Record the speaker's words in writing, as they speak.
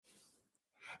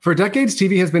For decades,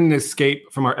 TV has been an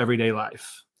escape from our everyday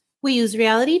life. We use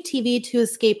reality TV to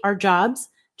escape our jobs,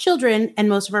 children, and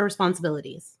most of our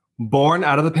responsibilities. Born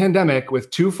out of the pandemic with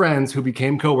two friends who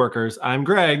became coworkers, I'm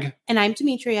Greg. And I'm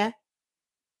Demetria.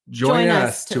 Join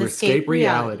us to escape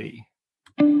reality.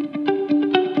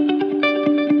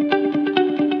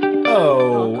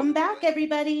 Oh, welcome back,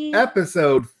 everybody.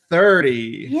 Episode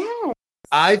 30. Yes.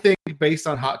 I think based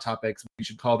on Hot Topics, we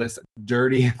should call this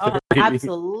Dirty 30. Oh,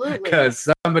 absolutely. Because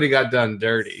somebody got done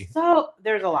dirty. So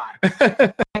there's a lot.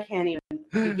 I can't even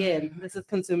begin. This has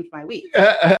consumed my week.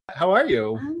 How are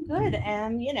you? I'm good.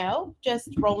 And, just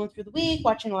rolling through the week,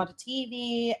 watching a lot of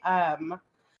TV. I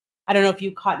don't know if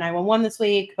you caught 911 this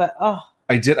week, but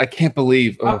I did. I can't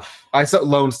believe. I saw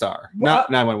Lone Star, not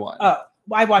 911. Oh,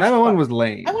 I watched 911 was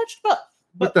lame. I watched both.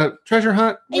 But the treasure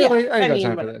hunt? Really? Yeah, I ain't got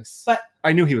time for this. But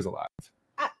I knew he was alive.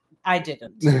 I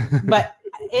didn't. But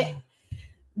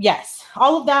yes,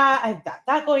 all of that. I've got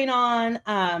that going on.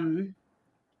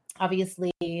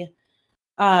 Obviously,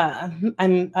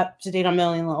 I'm up to date on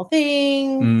Million Little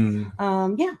Things.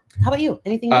 Yeah. How about you?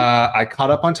 Anything? I caught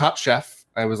up on Top Chef.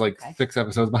 I was 6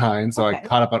 episodes behind, so I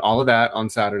caught up on all of that on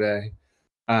Saturday.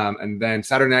 And then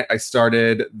Saturday night, I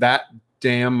started That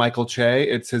Damn Michael Che.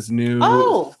 It's his new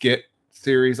skit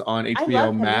series on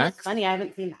HBO Max. It's funny, I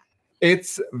haven't seen that.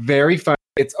 It's very fun.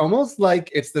 It's almost like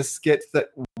it's the skits that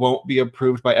won't be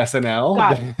approved by SNL.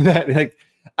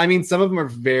 Some of them are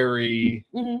very,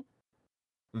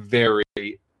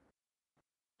 very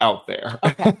out there.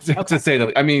 To say the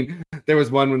least. I mean, there was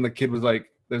one when the kid was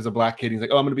there's a black kid. He's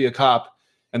like, "Oh, I'm going to be a cop,"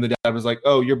 and the dad was like,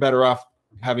 "Oh, you're better off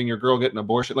having your girl get an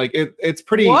abortion." It's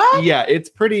pretty. What? Yeah, it's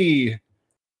pretty.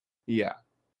 Yeah,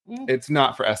 it's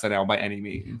not for SNL by any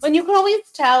means. When you can always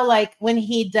tell, when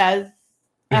he does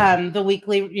the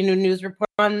weekly, news report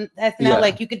on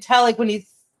SNL, you could tell, when he's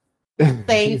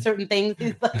saying certain things,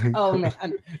 he's like, "Oh man."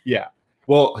 Yeah.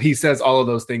 Well, he says all of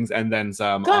those things and then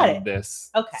some on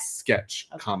this sketch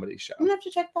comedy show. I'm gonna have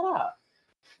to check that out.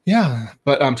 Yeah,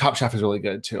 but Top Chef is really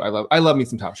good too. I love me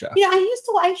some Top Chef. Yeah,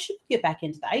 I should get back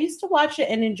into that. I used to watch it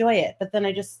and enjoy it, but then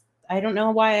I don't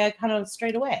know why I kind of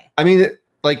strayed away. I mean,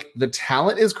 the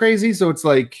talent is crazy, so it's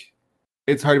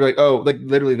it's hard to be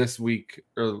literally this week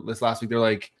or this last week, they're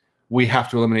like, we have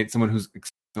to eliminate someone who's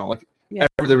exceptional.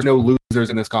 There was no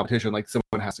losers in this competition.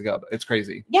 Someone has to go. It's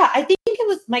crazy. Yeah, I think it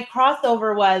was my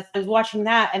crossover was I was watching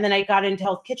that and then I got into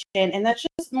Hell's Kitchen and that's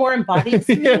just more embodied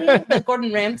to me, like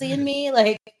Gordon Ramsay and me.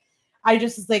 I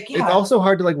just was like, yeah. It's also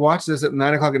hard to watch this at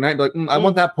 9 o'clock at night and be I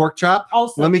want that pork chop.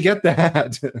 Also, let me get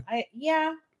that.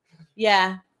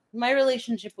 Yeah. My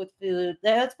relationship with food,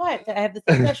 that's why I have this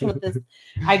obsession with this.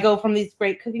 I go from these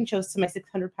great cooking shows to my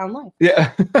 600-pound life.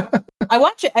 Yeah. I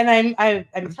watch it and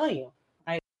I'm telling you,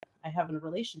 I have a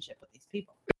relationship with these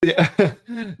people. Yeah.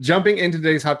 Jumping into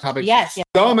today's hot topics. Yes.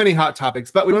 So many hot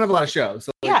topics, but we don't have a lot of shows.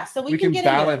 So we can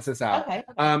balance this out. Okay.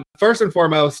 First and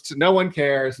foremost, no one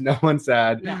cares. No one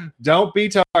said. No. Don't Be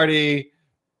Tardy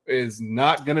is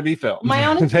not going to be filmed. My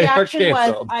honest reaction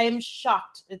was, I am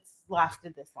shocked it's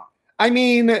lasted this long. I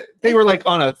mean, they were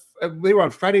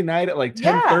on Friday night at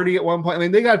 10:30 at one point. I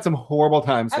mean, they got some horrible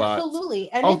time slots.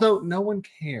 Absolutely. And although no one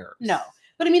cares. No.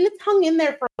 But I mean, it's hung in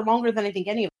there for longer than I think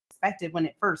any of us expected when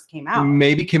it first came out.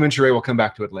 Maybe Kim and Sheree will come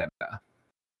back to Atlanta.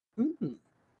 Mm-hmm.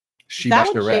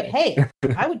 Hey,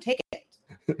 I would take it.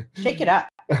 Shake it up.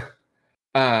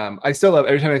 I still love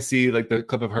every time I see the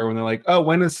clip of her when they're like, "Oh,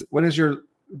 when is your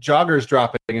joggers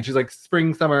dropping?" And she's like,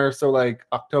 "Spring, summer." So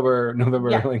October,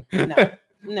 November. Yeah.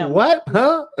 No. What?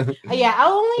 Huh? Yeah,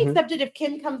 I'll only accept it if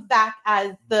Kim comes back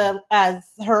as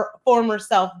her former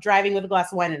self, driving with a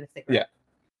glass of wine and a cigarette. Yeah.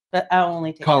 But I'll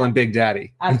only take Call him Big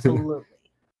Daddy. Absolutely.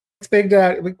 It's Big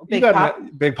Daddy. Big Papa.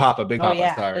 Big Papa.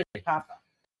 Yeah, sorry. Big Papa.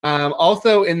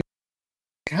 Also in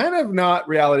kind of not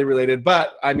reality related,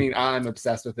 but I mean I'm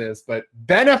obsessed with this. But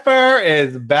Bennifer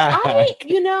is back. I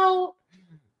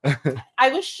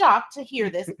was shocked to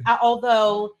hear this,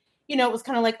 although. It was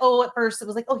kind of at first it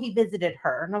was he visited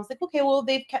her. And I was like, okay, well,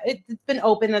 it's been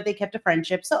open that they kept a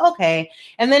friendship. So, okay.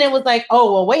 And then it was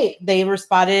wait, they were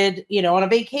spotted, on a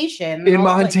vacation. In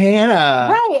Montana.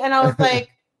 Right. And I was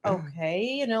like,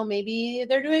 okay, maybe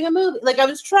they're doing a movie. I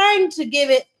was trying to give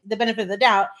it the benefit of the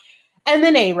doubt. And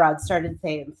then A-Rod started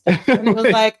saying stuff. And it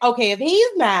was okay, if he's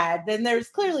mad, then there's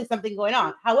clearly something going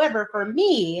on. However, for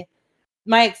me,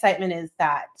 my excitement is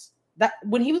that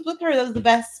when he was with her, that was the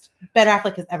best Ben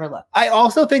Affleck has ever looked. I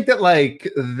also think that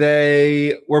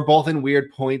they were both in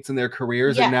weird points in their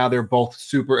careers, and now they're both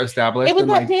super established. It was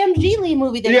that damn Geely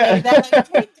movie that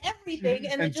takes everything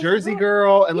and Jersey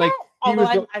Girl, and I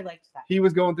liked that. He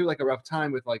was going through a rough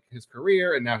time with his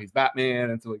career, and now he's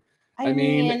Batman, and so I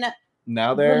mean,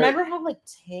 now they're remember how have like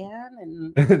tan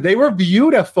and they were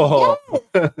beautiful.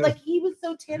 yes. Like he was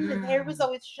so tan, his hair was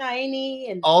always shiny.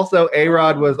 And also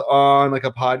A-Rod was on like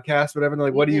a podcast, whatever. And they're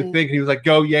like, what do you think? And he was like,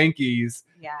 go Yankees.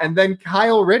 Yeah. And then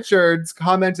Kyle Richards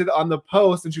commented on the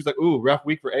post and she was like, ooh, rough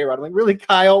week for A-Rod. I'm like, really,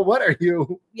 Kyle? What are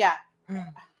you? Yeah.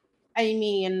 I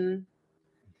mean,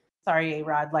 sorry,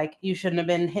 A-Rod. Like, you shouldn't have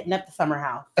been hitting up the summer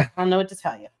house. I don't know what to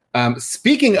tell you.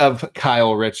 Speaking of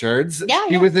Kyle Richards,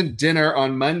 he was at dinner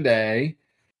on Monday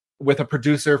with a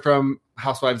producer from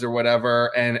Housewives or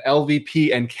whatever, and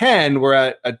LVP and Ken were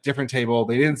at a different table.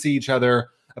 They didn't see each other.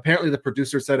 Apparently, the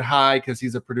producer said hi because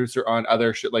he's a producer on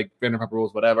other shit like Vanderpump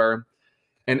Rules, whatever.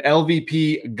 And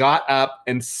LVP got up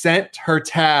and sent her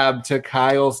tab to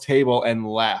Kyle's table and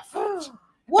left.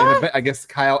 What? And I guess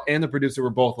Kyle and the producer were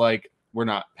both like, we're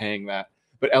not paying that.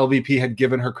 But LVP had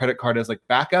given her credit card as like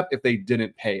backup if they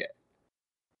didn't pay it.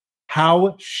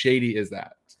 How shady is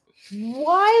that?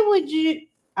 Why would you?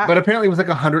 But apparently it was like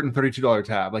a $132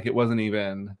 tab. Like it wasn't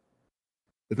even,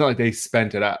 it's not like they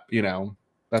spent it up, you know.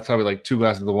 That's probably like 2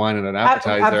 glasses of wine and an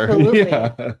appetizer. Absolutely.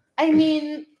 Yeah. I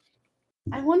mean,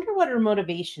 I wonder what her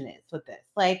motivation is with this.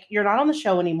 Like, you're not on the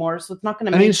show anymore, so it's not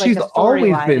going to make she's like a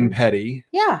always storyline. been petty.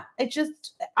 Yeah, it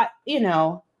just, you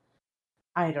know,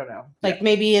 I don't know. Like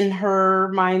maybe in her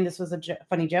mind, this was a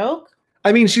funny joke.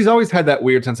 I mean, she's always had that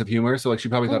weird sense of humor, so like she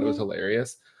probably thought it was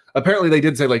hilarious. Apparently, they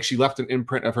did say like she left an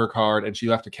imprint of her card and she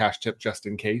left a cash tip just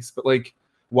in case. But like,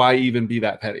 why even be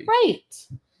that petty? Right.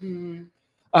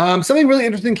 Something really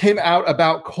interesting came out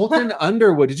about Colton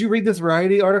Underwood. Did you read this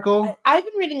Variety article? I've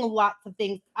been reading lots of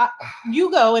things.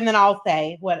 You go, and then I'll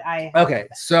say what I. Okay,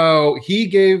 so he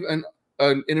gave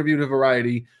an interview to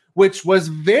Variety, which was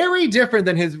very different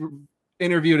than his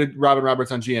interview to Robin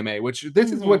Roberts on GMA. Which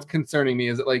this is what's concerning me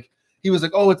is that like he was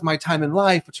like, oh, it's my time in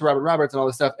life to Robin Roberts and all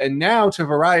this stuff, and now to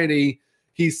Variety,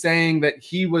 he's saying that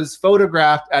he was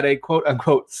photographed at a quote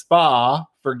unquote spa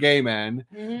for gay men.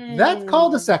 That's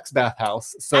called a sex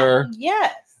bathhouse, sir.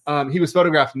 Yes. He was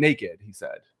photographed naked, he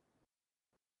said.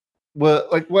 Well,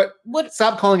 like what?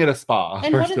 Stop calling it a spa.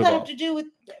 And what does that have to do with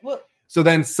what? So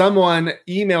then someone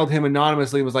emailed him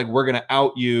anonymously and was like, we're going to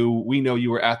out you. We know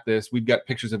you were at this. We've got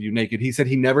pictures of you naked. He said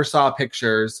he never saw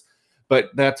pictures, but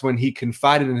that's when he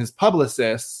confided in his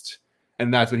publicist.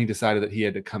 And that's when he decided that he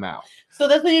had to come out. So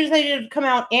that's when he decided to come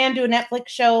out and do a Netflix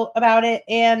show about it.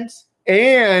 And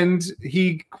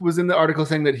he was in the article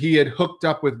saying that he had hooked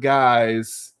up with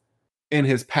guys in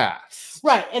his past.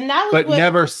 Right. And that was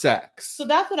never sex. So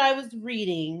that's what I was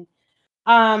reading.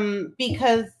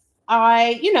 Because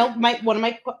one of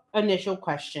my initial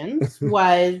questions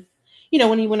was,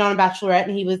 when he went on a Bachelorette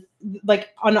and he was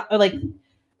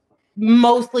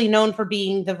mostly known for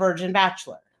being the virgin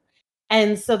bachelor.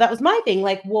 And so that was my thing.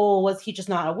 Like, well, was he just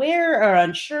not aware or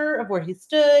unsure of where he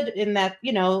stood in that,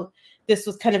 this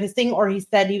was kind of his thing, or he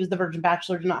said he was the virgin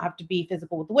bachelor, did not have to be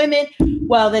physical with women.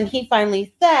 Well, then he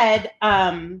finally said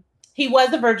he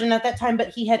was a virgin at that time, but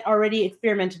he had already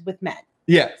experimented with men.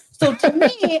 Yes. So to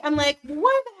me, I'm like,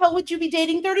 why the hell would you be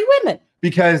dating 30 women?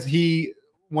 Because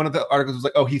one of the articles was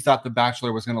like, oh, he thought the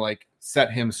Bachelor was going to like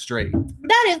set him straight.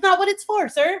 That is not what it's for,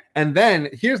 sir. And then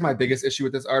here's my biggest issue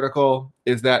with this article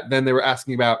is that then they were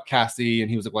asking about Cassie and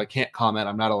he was like, well, I can't comment.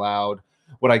 I'm not allowed.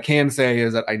 What I can say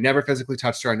is that I never physically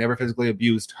touched her. I never physically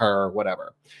abused her,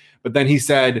 whatever. But then he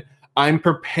said, I'm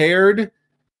prepared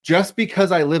just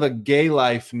because I live a gay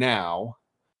life now.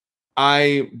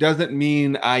 Doesn't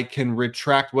mean I can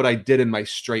retract what I did in my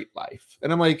straight life.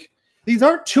 And I'm like, these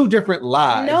aren't two different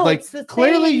lives. No, like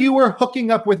clearly you were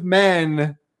hooking up with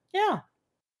men. Yeah.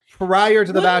 Prior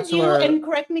to the Bachelor. And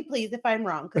correct me please if I'm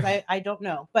wrong, because I don't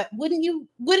know. But wouldn't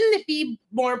it be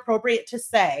more appropriate to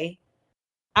say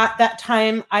at that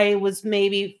time I was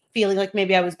maybe feeling like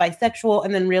maybe I was bisexual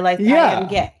and then realized I am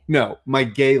gay? No, my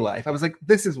gay life. I was like,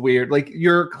 this is weird. Like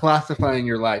you're classifying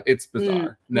your life. It's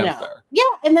bizarre. No, sir. Yeah.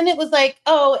 And then it was like,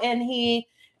 oh, and he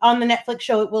on the Netflix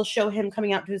show, it will show him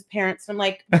coming out to his parents. I'm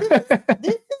like, this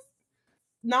is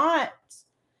not.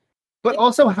 But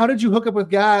also, how did you hook up with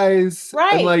guys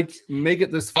and like make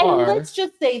it this far? And let's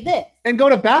just say this. And go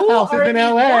to bathhouses in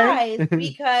LA. Guys,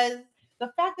 because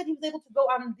the fact that he was able to go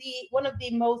on one of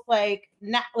the most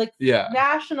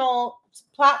national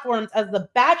platforms as The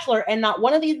Bachelor, and not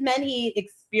one of these men he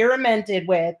experimented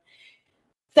with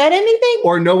said anything,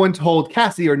 or no one told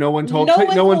Cassie, or no one told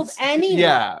anyone.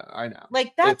 Yeah, I know.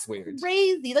 Like that's weird.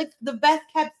 Crazy. Like the best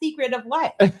kept secret of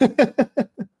life.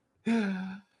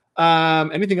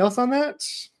 Anything else on that?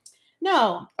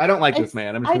 No, I don't like this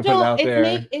man. I'm just gonna put it out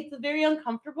there. It's very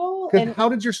uncomfortable. And how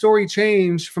did your story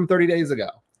change from 30 days ago?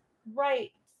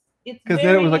 Right. Because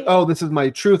then it was like, oh, this is my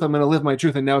truth. I'm going to live my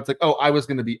truth. And now it's like, oh, I was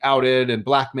going to be outed and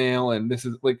blackmail. And this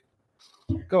is like,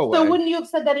 Go away. So wouldn't you have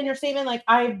said that in your statement? Like,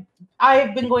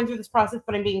 I've been going through this process,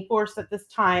 but I'm being forced at this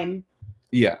time.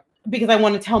 Yeah. Because I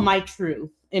want to tell my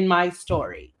truth in my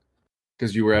story.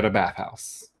 Because you were at a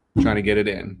bathhouse trying to get it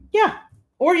in. Yeah.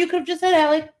 Or you could have just said, I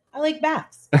like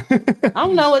baths. I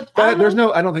don't know what. I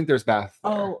don't think there's baths.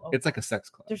 Oh. It's like a sex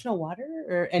club. There's no water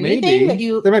or anything that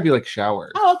you. There might be like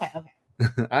showers. Oh, okay.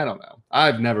 I don't know.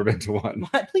 I've never been to one.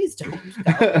 Please don't.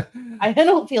 No. I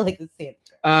don't feel like it's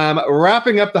sanitary.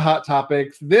 Wrapping up the hot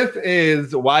topics. This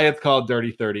is why it's called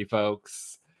Dirty 30,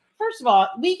 folks. First of all,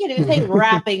 we can even say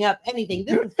wrapping up anything.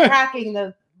 This is cracking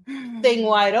the thing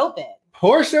wide open.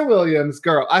 Porsha Williams,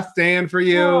 girl, I stand for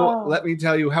you. Oh. Let me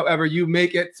tell you, however, you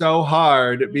make it so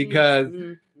hard because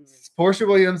Porsha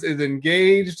Williams is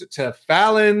engaged to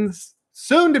Fallon's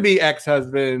soon-to-be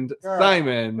ex-husband,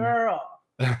 Simon. Girl.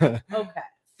 Okay.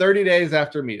 30 days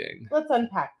after meeting. Let's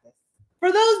unpack this.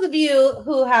 For those of you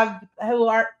who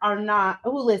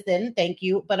listen, thank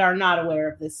you, but are not aware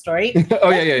of this story.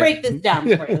 Let's break this down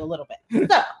for you a little bit.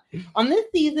 So, on this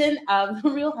season of The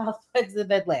Real Housewives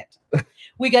of Atlanta,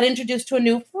 we got introduced to a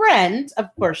new friend of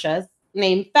Porsha's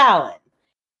named Fallon,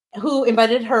 who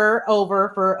invited her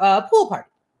over for a pool party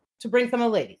to bring some of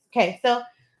the ladies. Okay, so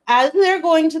as they're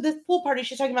going to this pool party,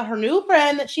 she's talking about her new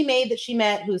friend that she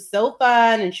met, who's so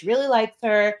fun, and she really likes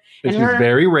her. And she's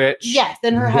very rich. Yes,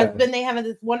 and her husband, they have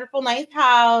this wonderful, nice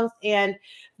house, and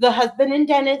the husband and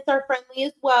Dennis are friendly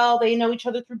as well. They know each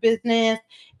other through business,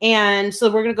 and so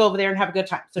we're going to go over there and have a good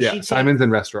time. So Simon's in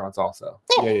restaurants also.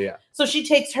 Yeah. So she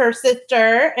takes her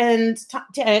sister and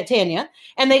Tanya,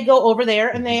 and they go over there,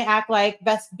 and they act like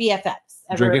best BFFs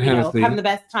ever, drinking Hennessy, having the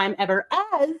best time ever,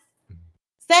 as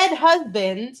said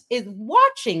husband is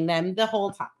watching them the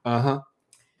whole time. Fast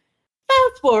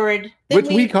forward. Which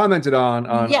we commented on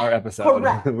our episode.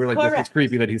 Correct. We're like, this is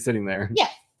creepy that he's sitting there. Yes.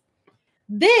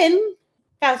 Then,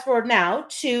 fast forward now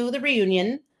to the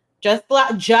reunion. Just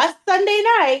Sunday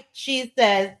night, she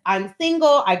says, I'm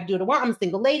single. I can do what I want. I'm a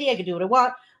single lady. I can do what I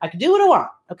want. I can do what I want.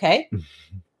 Okay.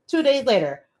 2 days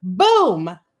later,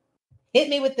 boom. Hit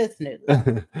me with this news.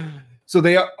 So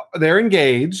they're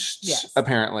engaged,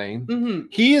 apparently. Mm-hmm.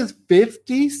 He is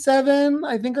 57,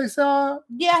 I think I saw.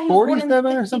 Yeah, he's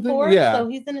 47 or something. Yeah. So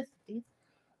he's in his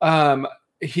 50s.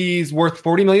 He's worth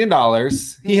 $40 million.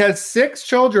 He has 6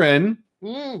 children.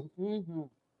 Mm-hmm.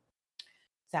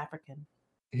 It's African.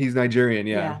 He's Nigerian,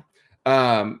 yeah.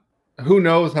 Who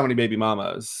knows how many baby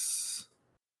mamas?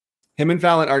 Him and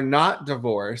Fallon are not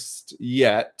divorced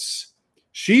yet.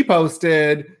 She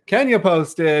posted, Kenya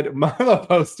posted, Marla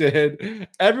posted,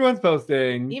 everyone's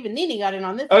posting. Even Nene got in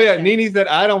on this. Oh, yeah. Nene said,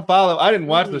 I don't follow. I didn't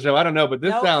watch the show. I don't know, but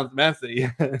this sounds messy.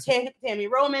 Tammy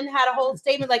Roman had a whole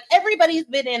statement like, everybody's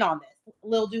been in on this.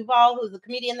 Lil Duval, who's a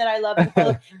comedian that I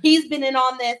love, he's been in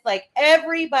on this. Like,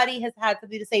 everybody has had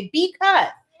something to say because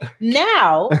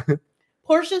now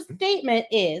Porsha's statement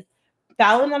is,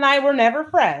 Fallon and I were never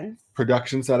friends.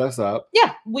 Production set us up.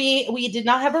 Yeah, we did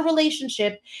not have a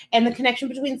relationship, and the connection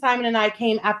between Simon and I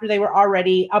came after they were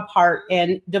already apart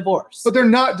and divorced. But they're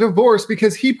not divorced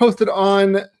because he posted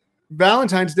on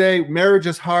Valentine's Day, marriage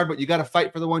is hard, but you got to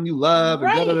fight for the one you love,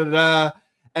 and da-da-da-da.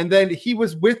 And then he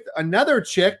was with another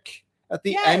chick at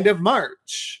the end of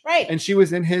March. Right. And she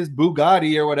was in his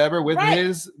Bugatti or whatever with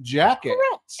his jacket.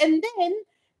 Correct. And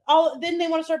then they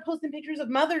want to start posting pictures of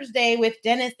Mother's Day with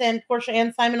Dennis and Porsha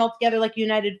and Simon all together like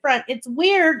United Front. It's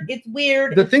weird.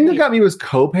 The thing that got me was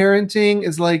co-parenting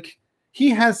is like, he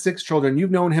has 6 children.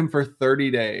 You've known him for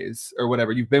 30 days or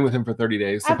whatever. You've been with him for 30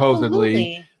 days, supposedly.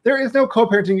 Absolutely. There is no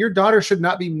co-parenting. Your daughter should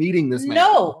not be meeting this man.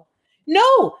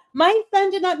 No, my son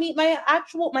did not meet my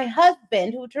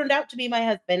husband, who turned out to be my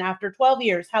husband after 12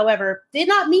 years. However, did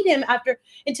not meet him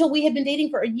until we had been dating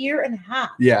for a year and a half.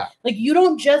 Yeah. Like, you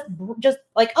don't just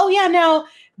like, oh yeah, now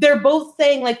they're both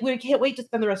saying like, we can't wait to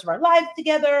spend the rest of our lives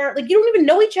together. Like, you don't even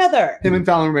know each other. Him and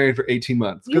Fallon were married for 18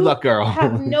 months. Good luck, girl.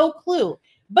 Have no clue.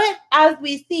 But as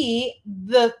we see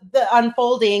the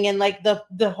unfolding and like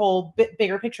the whole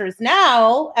bigger pictures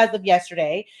now, as of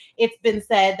yesterday, it's been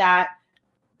said that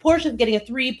Porsha's getting a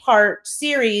 3-part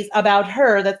series about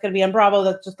her that's going to be on Bravo.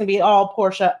 That's just going to be all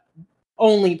Porsha,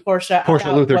 only Porsha.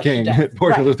 Porsha Luther King.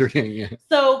 Porsha Luther King. Yeah.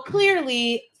 So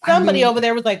clearly somebody over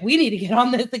there was like, we need to get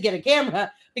on this and get a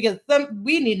camera because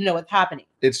we need to know what's happening.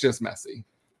 It's just messy.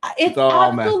 It's all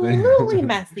absolutely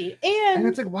messy. And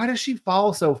it's like, why does she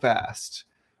fall so fast?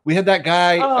 We had that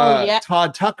guy,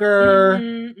 Todd Tucker.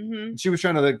 Mm-hmm. She was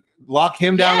trying to lock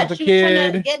him down with the kid.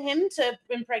 Trying to get him to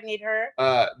impregnate her.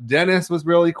 Dennis was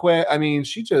really quick. I mean,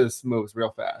 she just moves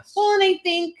real fast. Well, and I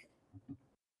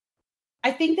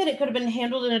think that it could have been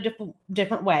handled in a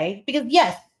different way because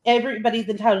yes, everybody's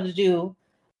entitled to do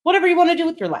whatever you want to do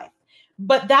with your life.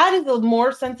 But that is a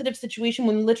more sensitive situation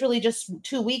when literally just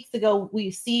 2 weeks ago we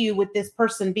see you with this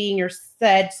person being your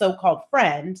said so-called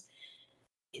friend.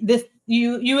 This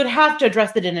you would have to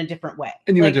address it in a different way.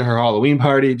 And you went to her Halloween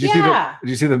party. Did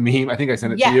you see the meme? I think I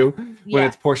sent it to you when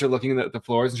it's Portia looking at the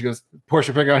floors and she goes,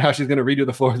 Portia figuring out how she's going to redo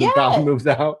the floors when Falcon moves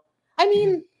out. I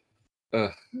mean,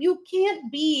 you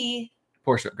can't be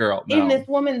Portia, girl, in this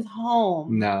woman's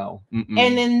home. No. Mm-mm.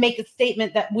 And then make a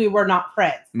statement that we were not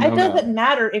friends. It doesn't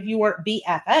matter if you weren't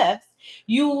BFFs.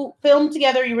 You filmed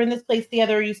together. You were in this place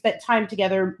together. You spent time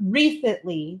together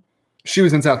recently. She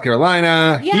was in South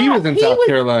Carolina. He was in South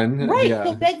Carolina. Right. Yeah.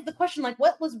 So begs the question, like,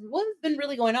 what's been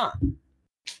really going on?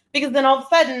 Because then all of a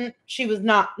sudden she was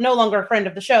no longer a friend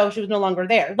of the show. She was no longer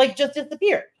there. Like, just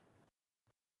disappeared.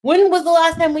 When was the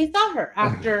last time we saw her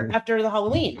after the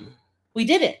Halloween? We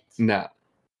didn't. No.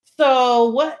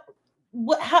 So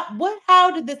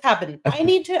how did this happen? I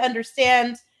need to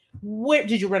understand, where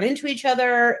did you run into each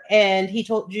other and he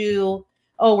told you,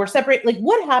 oh, we're separate? Like,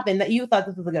 what happened that you thought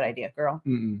this was a good idea, girl?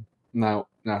 No,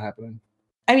 not happening.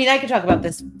 I mean, I could talk about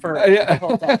this for the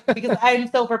whole day because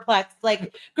I'm so perplexed.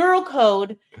 Like, girl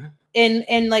code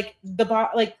and like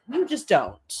like, you just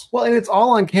don't. Well, and it's all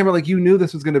on camera. Like, you knew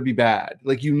this was going to be bad.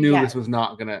 Like, you knew this was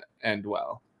not going to end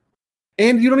well.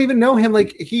 And you don't even know him.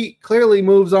 Like, he clearly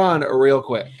moves on real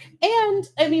quick. And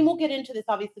I mean, we'll get into this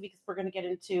obviously because we're going to get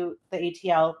into the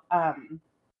ATL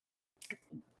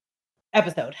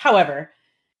episode. However,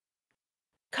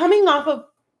 coming off of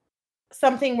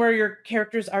something where your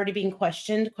character's already being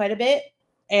questioned quite a bit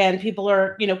and people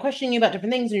are, questioning you about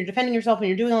different things and you're defending yourself and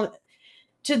you're doing all that,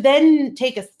 to then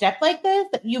take a step like this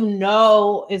that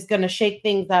is going to shake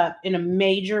things up in a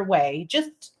major way,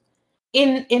 just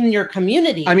in your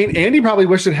community. I mean, Andy probably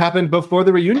wished it happened before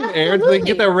the reunion aired so they can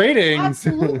get their ratings.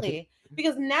 Absolutely.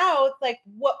 Because now it's like,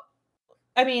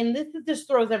 this just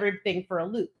throws everything for a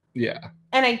loop. Yeah.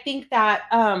 And I think that,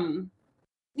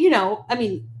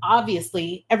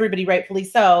 obviously everybody rightfully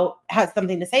so has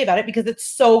something to say about it because it's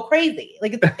so crazy.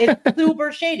 Like, it's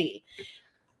super shady.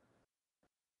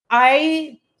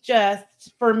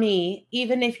 For me,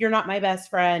 even if you're not my best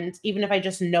friend, even if I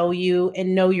just know you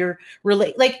and know your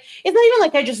it's not even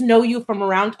like I just know you from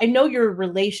around. I know your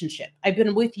relationship. I've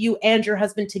been with you and your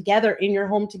husband together in your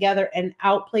home together and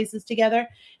out places together.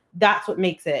 That's what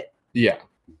makes it. Yeah.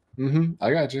 Mm-hmm.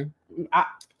 I got you.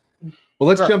 Well,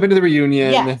 let's jump into the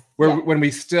reunion when we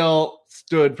still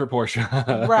stood for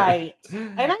Portia. Right.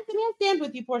 And I can stand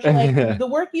with you, Portia. Like, the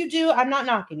work you do, I'm not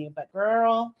knocking you, but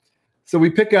girl. So we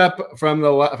pick up from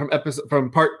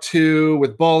part 2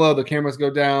 with Bolo. The cameras go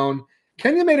down.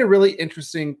 Kenya made a really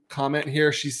interesting comment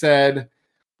here. She said,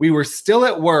 "We were still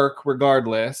at work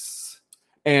regardless,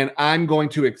 and I'm going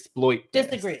to exploit this."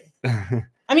 Disagree.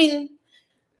 I mean,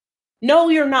 no,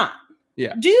 you're not.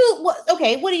 Yeah.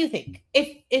 What do you think?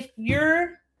 If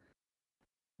you're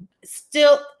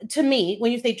still, to me,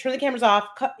 when you say turn the cameras off,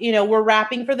 we're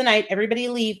wrapping for the night, everybody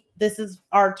leave. This is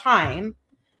our time.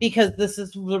 Because this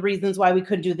is the reasons why we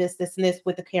couldn't do this, and this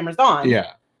with the cameras on.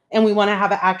 Yeah. And we want to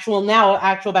have an actual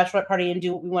bachelorette party and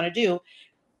do what we want to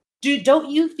do.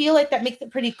 Don't you feel like that makes it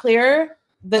pretty clear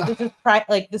that this is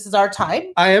this is our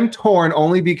time? I am torn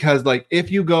only because, like,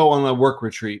 if you go on a work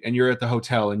retreat and you're at the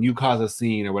hotel and you cause a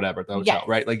scene or whatever at the hotel,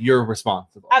 right? Like, you're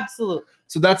responsible. Absolutely.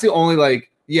 So that's the only,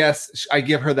 yes, I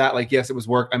give her that. Yes, it was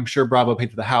work. I'm sure Bravo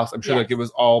paid for the house. I'm sure it was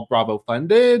all Bravo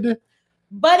funded.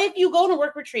 But if you go on a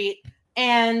work retreat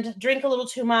and drink a little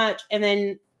too much and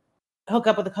then hook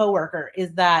up with a coworker, is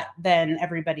that then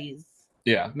everybody's?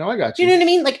 Yeah, no, I got you. Do you know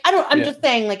what I mean? I'm just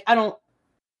saying, I don't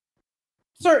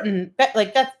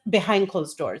that's behind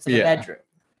closed doors in the bedroom.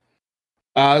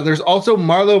 There's also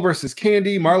Marlo versus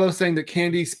Candy. Marlo saying that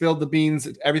Candy spilled the beans,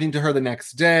 everything to her the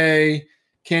next day.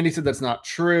 Candy said that's not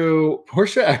true.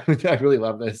 Portia, I really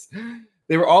love this.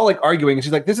 They were all arguing and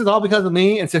she's like, this is all because of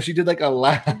me. And so she did a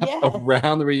lap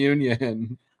around the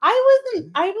reunion.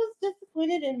 I was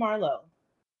disappointed in Marlo.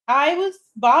 I was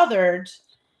bothered.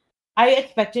 I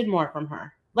expected more from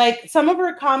her. Some of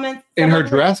her comments. In her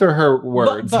dress or her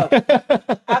words? Both.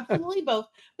 Absolutely both.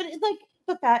 But it's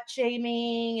the fat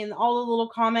shaming and all the little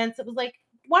comments. It was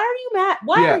why are you mad?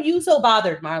 Why are you so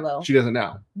bothered, Marlo? She doesn't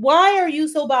know. Why are you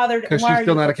so bothered? Because she's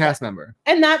still not a cast member.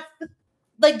 And that's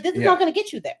this is not going to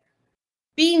get you there.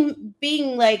 Being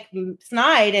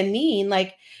snide and mean,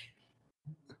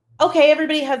 okay,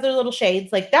 everybody has their little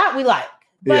shades that we like,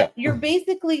 but you're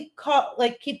basically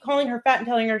keep calling her fat and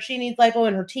telling her she needs lipo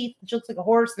in her teeth. She looks like a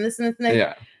horse and this and this and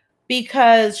that.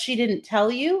 Because she didn't tell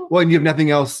you. Well, and you have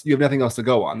nothing else. You have nothing else to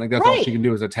go on. That's all she can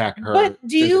do is attack her. But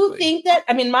do you think that?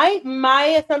 I mean,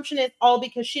 my assumption is all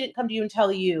because she didn't come to you and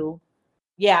tell you.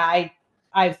 Yeah,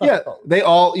 I've slept with both. They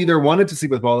all either wanted to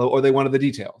sleep with Bolo or they wanted the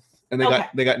details. And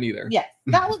they got neither. Yes.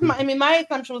 That was my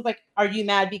assumption was like, are you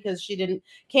mad because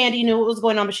Kandi knew what was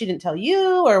going on, but she didn't tell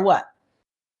you, or what?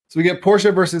 So we get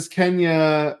Portia versus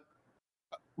Kenya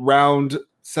round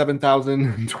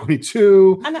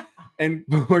 7,022. And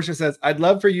Portia says, I'd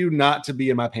love for you not to be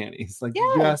in my panties. Like,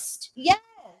 Yes.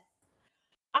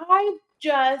 I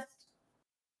guess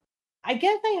I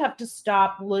have to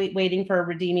stop waiting for a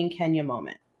redeeming Kenya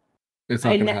moment. It's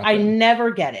not gonna happen. I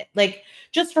never get it. Like,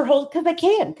 just for because I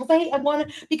can, because I want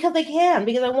to, because I can,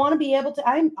 because I want to be able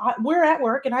to. We're at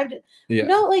work, and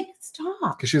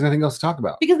stop. Because she has nothing else to talk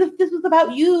about. Because if this was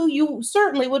about you, you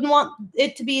certainly wouldn't want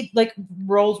it to be like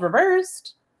roles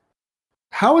reversed.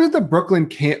 How is it that Brooklyn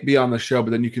can't be on the show,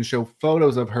 but then you can show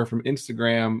photos of her from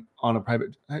Instagram on a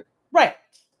private? Right.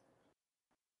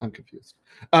 I'm confused.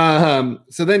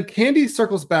 So then Kandi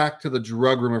circles back to the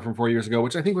drug rumor from 4 years ago,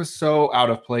 which I think was so out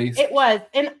of place. It was.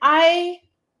 And I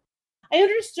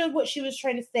understood what she was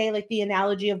trying to say, like the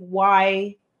analogy of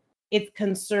why it's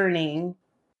concerning,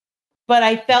 but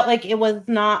I felt like it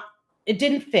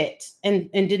didn't fit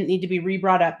and didn't need to be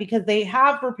re-brought up because they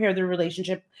have repaired their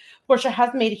relationship. Portia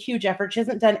has made a huge effort. She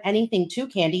hasn't done anything to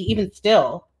Kandi, even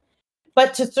still.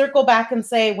 But to circle back and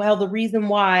say, well, the reason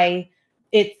why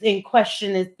it's in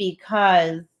question is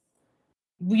because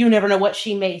you never know what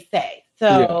she may say.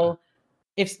 So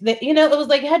it was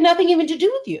like, it had nothing even to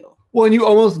do with you. Well, and you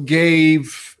almost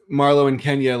gave Marlo and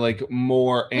Kenya like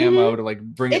more ammo to like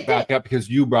bring it back up because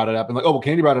you brought it up and like, oh, well,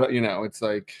 Kandi brought it up. It's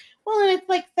like. Well, and it's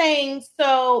like saying,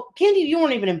 so Kandi, you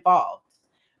weren't even involved,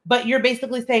 but you're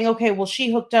basically saying, okay, well,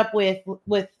 she hooked up with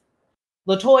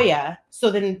LaToya. So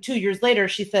then 2 years later,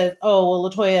 she says, oh, well,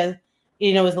 LaToya,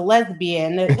 is a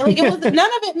lesbian. Like it was none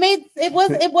of it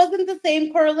wasn't the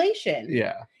same correlation.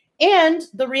 Yeah. And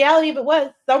the reality of it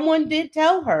was someone did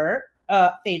tell her,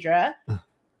 Phaedra,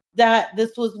 that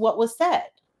this was what was said.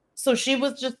 So she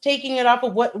was just taking it off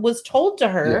of what was told to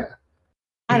her. Yeah.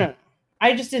 I don't know.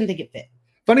 I just didn't think it fit.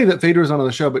 Funny that Phaedra was on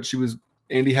the show, but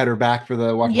Andy had her back for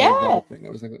the watch thing. I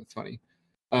was like, that's funny.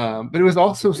 But it was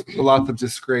also lots of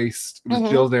disgraced. It was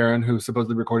Jill Zarin, who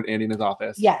supposedly recorded Andy in his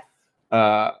office. Yes.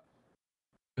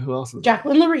 Who else?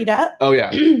 Jacqueline Larita. Oh yeah,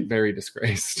 very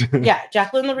disgraced. Yeah,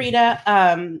 Jacqueline Larita.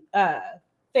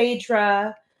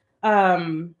 Phaedra.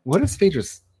 What is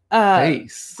Phaedra's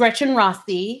face? Gretchen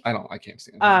Rossi. I can't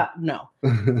stand her. No.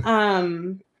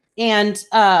 And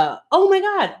oh my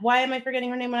God, why am I forgetting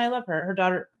her name when I love her? Her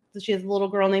daughter. She has a little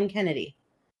girl named Kennedy.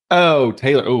 Oh,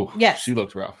 Taylor. Oh, yes, she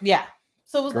looked rough. Yeah.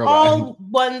 So it was all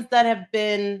ones that have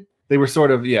been. They were sort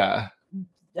of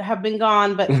have been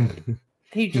gone, but.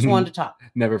 He just wanted to talk.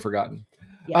 Never forgotten.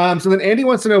 Yeah. So then Andy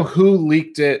wants to know who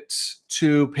leaked it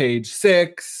to Page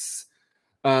 6.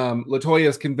 LaToya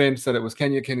is convinced that it was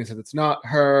Kenya. Kenya said it's not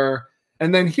her.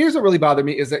 And then here's what really bothered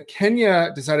me is that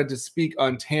Kenya decided to speak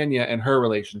on Tanya and her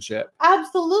relationship.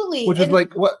 Absolutely. Which is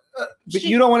like, what?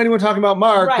 You don't want anyone talking about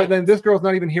Mark, but then this girl's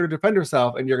not even here to defend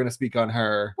herself and you're going to speak on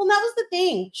her. Well, that was the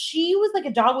thing. She was like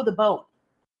a dog with a bone.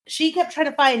 She kept trying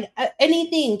to find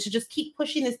anything to just keep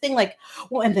pushing this thing like,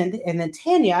 well, and then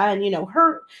Tanya and,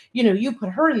 her, you put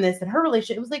her in this and her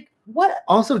relationship. It was like, what?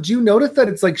 Also, do you notice that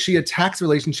it's like she attacks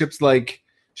relationships like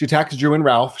she attacks Drew and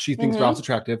Ralph. She thinks Ralph's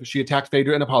attractive. She attacked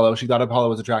Phaedra and Apollo. She thought Apollo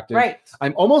was attractive. Right.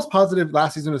 I'm almost positive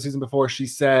last season or the season before she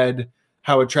said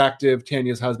how attractive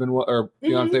Tanya's husband or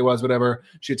fiance was, whatever.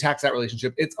 She attacks that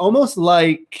relationship. It's almost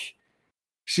like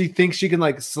she thinks she can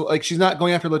like she's not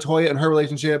going after LaToya and her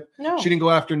relationship. No. She didn't go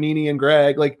after Nene and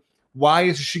Greg. Like, why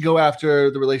does she go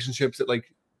after the relationships that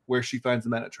like where she finds the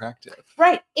men attractive?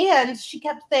 Right. And she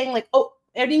kept saying like, oh,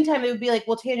 anytime it would be like,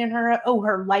 well, Tanya and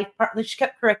her life partner. She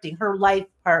kept correcting her life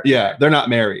partner. Yeah, they're not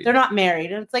married. They're not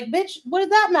married. And it's like, bitch, what does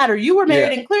that matter? You were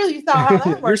married and clearly you saw how that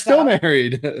works. You're still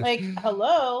married. Like,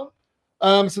 hello.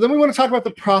 So then we want to talk about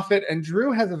the prophet, and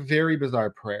Drew has a very bizarre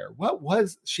prayer.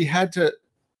 She had to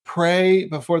pray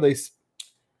before they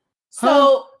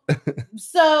so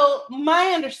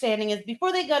my understanding is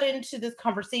before they got into this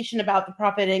conversation about the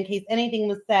prophet, in case anything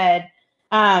was said,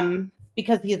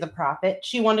 because he is a prophet,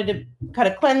 she wanted to kind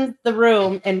of cleanse the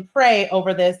room and pray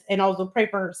over this and also pray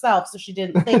for herself so she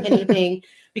didn't think anything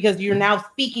because you're now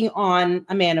speaking on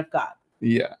a man of God.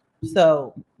 Yeah.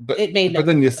 So it made no but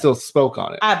then sense. You still spoke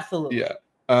on it. Absolutely. Yeah.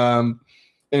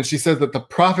 And she says that the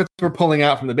prophets were pulling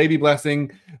out from the baby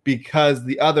blessing because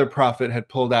the other prophet had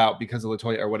pulled out because of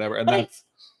LaToya or whatever. And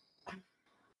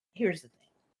here's the thing.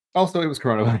 Also, it was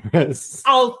coronavirus.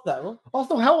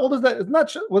 Also, how old is that?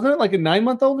 Wasn't it like a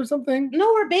 9-month-old or something?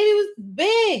 No, her baby was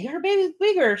big. Her baby was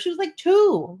bigger. She was like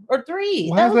 2 or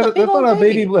 3. That's not a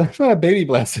baby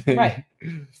blessing. Right.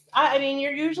 I mean,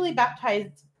 you're usually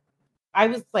baptized I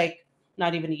was like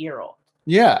not even a year old.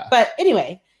 Yeah. But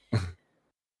anyway,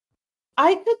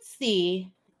 I could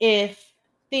see if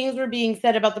things were being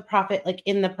said about the prophet, like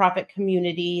in the prophet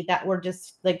community, that were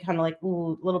just like kind of like,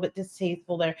 ooh, a little bit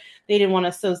distasteful there. They didn't want to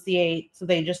associate, so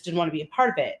they just didn't want to be a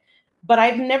part of it. But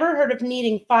I've never heard of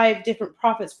needing 5 different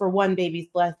prophets for one baby's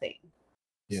blessing.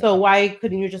 Yeah. So why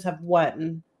couldn't you just have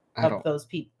one of those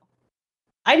people?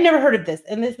 I've never heard of this.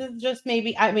 And this is just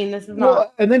maybe, I mean, this is not.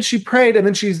 Well, and then she prayed, and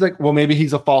then she's like, well, maybe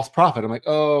he's a false prophet. I'm like,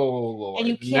 oh, Lord. And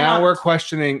you cannot, now we're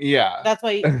questioning. Yeah. That's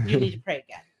why you need to pray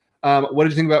again. What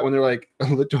did you think about when they're like,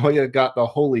 LaToya got the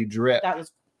holy drip? That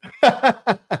was.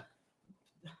 I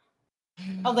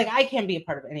was like, I can't be a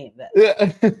part of any of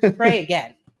this. Pray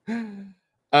again.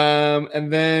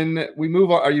 And then we move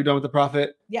on. Are you done with the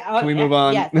prophet? Yeah. Can we move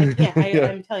on? Yes, I can't.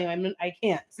 I'm telling you, I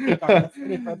can't speak on this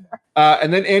any further.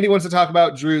 And then Andy wants to talk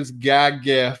about Drew's gag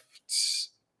gift.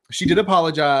 She did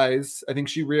apologize. I think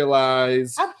she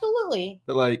realized absolutely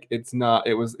that like it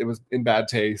was in bad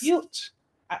taste.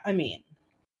 I mean,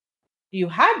 you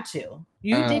had to.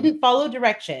 You didn't follow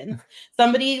directions.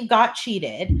 Somebody got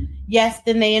cheated. Yes,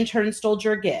 then they in turn stole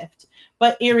your gift.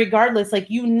 But irregardless, like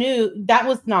you knew that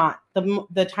was not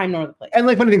the time nor the place. And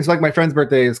like funny things, like my friend's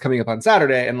birthday is coming up on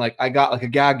Saturday, and like I got like a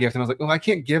gag gift, and I was like, oh, I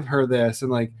can't give her this,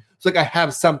 and like it's like I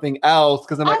have something else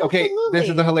because I'm like, okay, this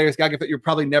is a hilarious gag gift that you're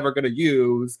probably never going to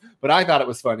use, but I thought it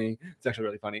was funny. It's actually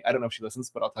really funny. I don't know if she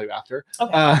listens, but I'll tell you after.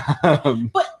 Okay.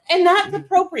 And that's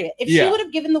appropriate. If she would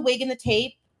have given the wig and the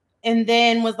tape, and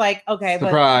then was like, okay,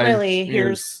 surprise, but really,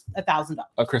 here's $1,000,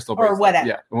 a crystal bracelet, or whatever.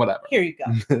 Yeah, whatever. Here you go.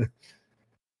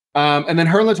 And then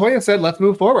her and LaToya said, let's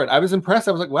move forward. I was impressed.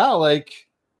 I was like, wow, like.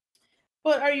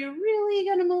 But are you really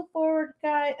going to move forward,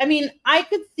 guy? I mean, I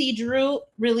could see Drew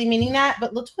really meaning that,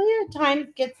 but LaToya at times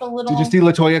gets a little. Did you see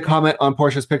LaToya comment on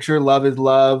Portia's picture? Love is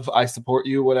love. I support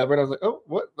you, whatever. And I was like, oh,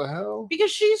 what the hell?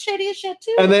 Because she's shady as shit,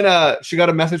 too. And then she got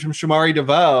a message from Shamari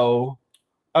DeVoe.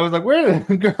 I was like, where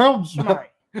the girl?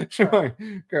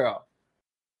 Shamari, girl.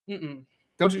 Mm-mm.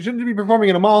 Shouldn't you be performing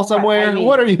in a mall somewhere? I mean,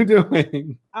 what are you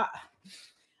doing?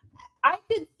 I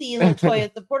could see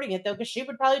LaToya supporting it though, because she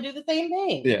would probably do the same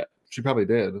thing. Yeah, she probably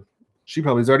did. She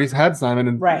probably's already had Simon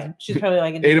and right. She's probably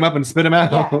like ate him up and spit him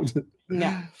out.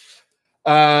 Yeah.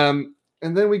 And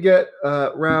then we get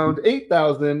round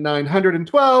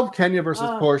 8,912, Kenya versus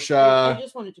Portia. I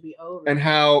just want it to be over. And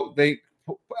how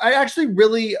I actually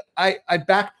really I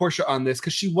backed Portia on this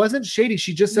because she wasn't shady.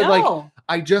 She just said like,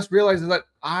 I just realized that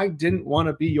I didn't want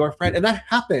to be your friend, and that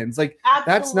happens. Like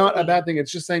that's not a bad thing.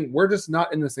 It's just saying we're just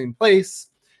not in the same place.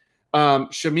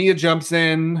 Shamia jumps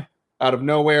in out of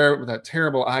nowhere with that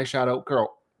terrible eyeshadow.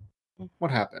 Girl,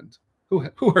 what happened?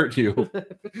 Who hurt you?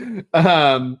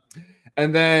 And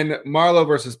then Marlo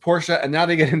versus Portia, and now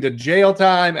they get into jail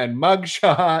time and mug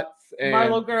shots. And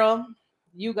Marlo girl,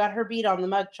 you got her beat on the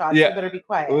mug shots. Yeah. You better be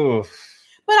quiet. Oof.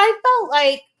 But I felt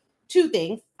like 2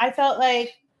 things. I felt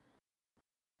like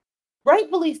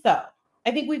rightfully so.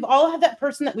 I think we've all had that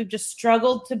person that we've just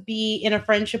struggled to be in a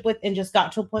friendship with and just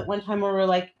got to a point one time where we're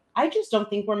like, I just don't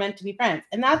think we're meant to be friends.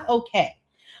 And that's okay.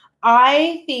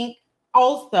 I think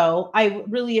also I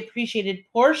really appreciated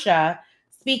Portia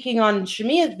speaking on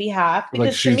Shamia's behalf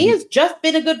because like Shamia's just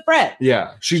been a good friend.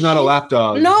 Yeah. She's not a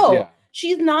lapdog. No. Yeah.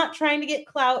 She's not trying to get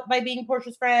clout by being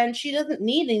Portia's friend. She doesn't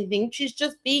need anything. She's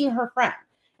just being her friend.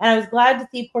 And I was glad to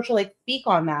see Portia like speak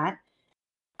on that.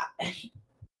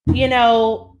 You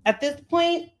know, at this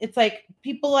point, it's like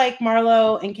people like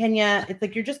Marlo and Kenya, it's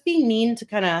like you're just being mean to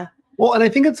kind of. Well, and I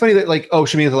think it's funny that like, oh,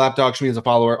 Shamia's a lapdog, Shamia's a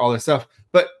follower, all this stuff.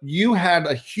 But you had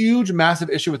a huge, massive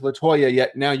issue with LaToya,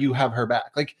 yet now you have her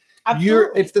back. Like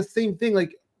it's the same thing.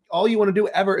 Like all you want to do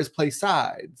ever is play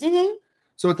sides. Mm-hmm.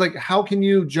 So it's like, how can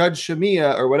you judge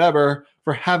Shamia or whatever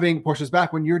for having Portia's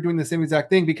back when you're doing the same exact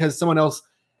thing because someone else,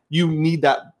 you need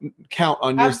that count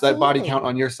on your that body count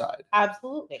on your side.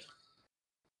 Absolutely.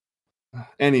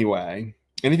 Anyway,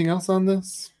 anything else on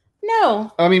this?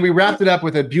 No. I mean, we wrapped it up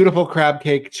with a beautiful crab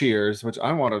cake cheers, which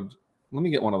I wanted. Let me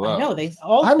get one of those. No, they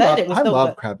all said it was so love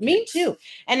good. Crab cakes. Me too.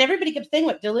 And everybody kept saying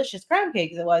what delicious crab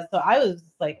cakes it was. So I was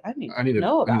like, I need to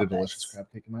know about a delicious crab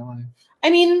cake in my life.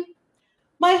 I mean,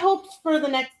 my hopes for the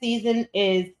next season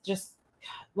is just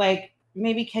like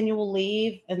maybe Kenya will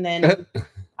leave and then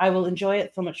I will enjoy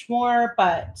it so much more.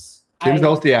 But Kim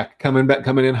Zolciak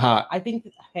coming in hot. I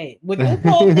think, hey, with this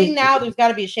whole thing now, there's got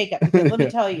to be a shakeup. Because let me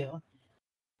tell you,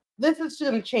 this is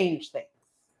going to change things.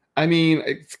 I mean,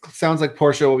 it sounds like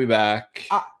Portia will be back.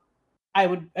 How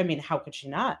could she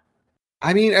not?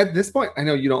 I mean, at this point, I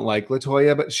know you don't like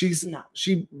LaToya, but she's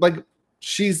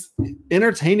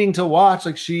entertaining to watch.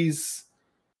 Like she's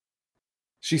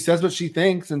she says what she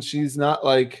thinks, and she's not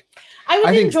like. I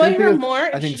would enjoy her more.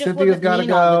 I think Cynthia's got to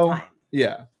go.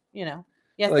 Yeah. You know.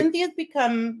 Yeah, like, Cynthia's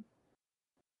become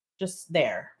just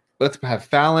there. Let's have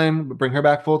Fallon, bring her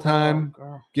back full time.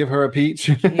 Give her a peach.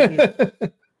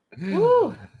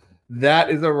 Woo. That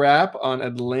is a wrap on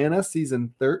Atlanta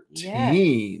season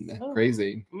 13. Yes.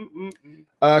 Crazy.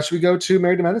 Should we go to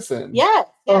Married to Medicine? Yes,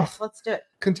 let's do it.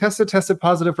 Contessa tested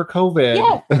positive for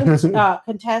COVID. Yeah,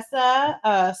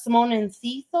 Contessa, Simone and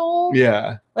Cecil.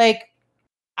 Yeah. Like,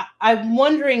 I'm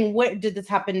wondering, what did this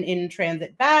happen in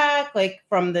transit back? Like,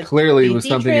 from the clearly DC it was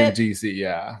something trip? in DC.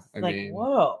 Yeah, I mean,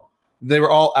 whoa. They were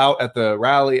all out at the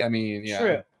rally. I mean, yeah.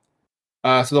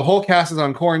 True. So the whole cast is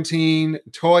on quarantine.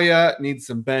 Toya needs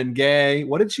some Ben Gay.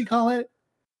 What did she call it?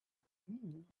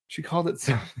 She called it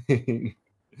something.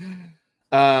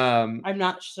 I'm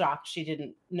not shocked she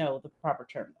didn't know the proper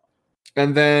term.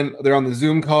 And then they're on the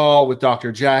Zoom call with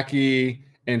Dr. Jackie,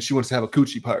 and she wants to have a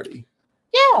coochie party.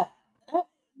 Yeah.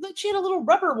 Like she had a little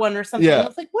rubber one or something. Yeah. I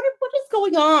was like, what is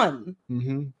going on?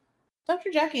 Mm-hmm. Dr.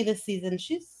 Jackie this season,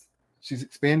 she's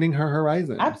expanding her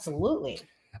horizon. Absolutely.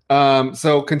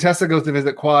 So Contessa goes to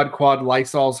visit Quad. Quad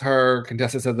Lysols her.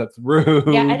 Contessa says that's rude.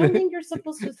 Yeah, I don't think you're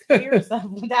supposed to scare yourself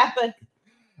with that,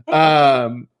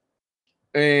 but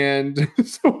and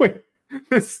so wait,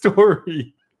 the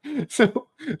story. So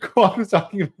Quad was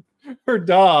talking about her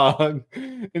dog,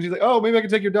 and she's like, "Oh, maybe I can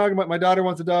take your dog. My daughter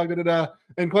wants a dog." Da da da.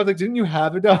 And Quad's like, "Didn't you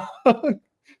have a dog?"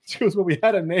 She goes, "Well, we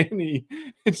had a nanny,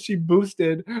 and she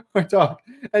boosted our dog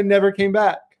and never came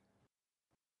back."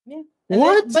 Yeah.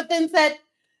 What? But then said,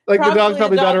 like the dog's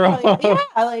probably better off. Yeah,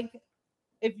 like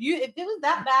if it was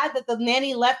that bad that the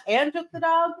nanny left and took the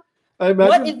dog,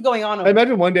 what is going on? I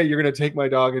imagine one day you're going to take my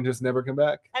dog and just never come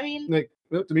back. I mean, like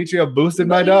Demetria boosted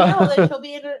my dog. That she'll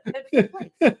be in a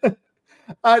place.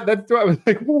 That's why I was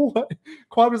like, what?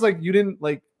 Quad was like, you didn't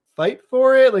like fight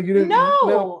for it, like you didn't.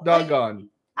 No, dog gone.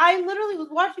 I literally was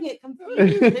watching it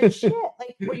confused and shit.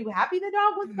 Like, were you happy the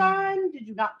dog was gone? Did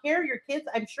you not care? Your kids,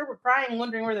 I'm sure, were crying,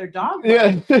 wondering where their dog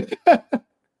was. Yeah.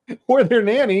 Or their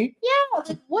nanny. Yeah.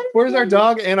 Like, where's our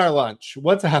dog and our lunch?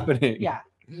 What's happening? Yeah.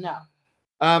 No.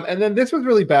 And then this was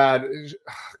really bad.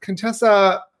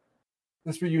 Contessa,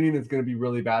 this reunion is going to be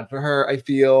really bad for her, I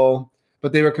feel.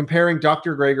 But they were comparing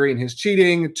Dr. Gregory and his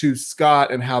cheating to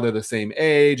Scott and how they're the same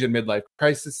age and midlife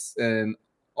crisis and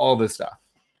all this stuff.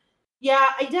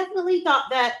 Yeah, I definitely thought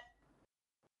that,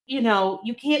 you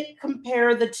can't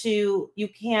compare the two. You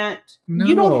can't. No.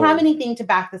 You don't have anything to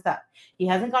back this up. He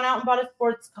hasn't gone out and bought a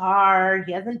sports car.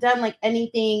 He hasn't done like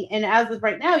anything. And as of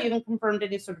right now, you haven't confirmed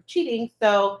any sort of cheating.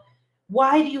 So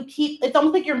why do you it's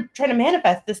almost like you're trying to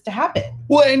manifest this to happen.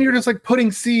 Well, and you're just like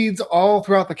putting seeds all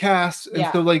throughout the cast. And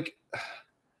so like,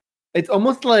 it's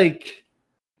almost like,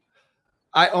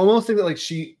 I almost think that like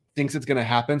she thinks it's going to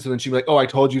happen. So then she'd be like, oh, I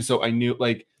told you so. I knew,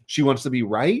 like, she wants to be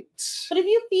right. But if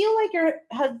you feel like your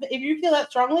husband, if you feel that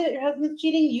strongly that your husband's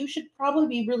cheating, you should probably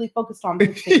be really focused on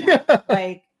fixing that.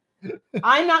 Like,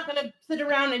 I'm not going to sit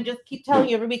around and just keep telling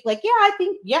you every week, like,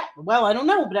 well, I don't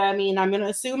know. But I mean, I'm going to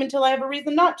assume until I have a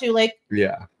reason not to. Like,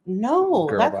 no,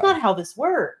 that's not how this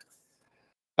works.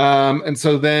 And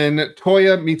so then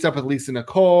Toya meets up with Lisa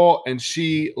Nicole, and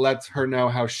she lets her know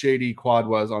how shady Quad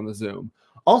was on the Zoom.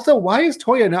 Also, why is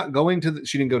Toya not going to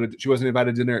she wasn't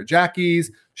invited to dinner at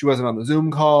Jackie's. She wasn't on the Zoom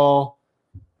call.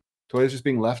 Toya's just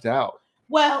being left out.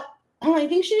 Well, I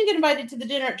think she didn't get invited to the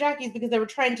dinner at Jackie's because they were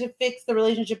trying to fix the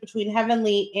relationship between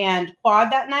Heavenly and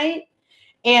Quad that night.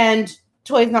 And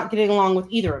Toya's not getting along with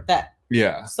either of them.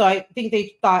 Yeah. So I think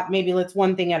they thought maybe let's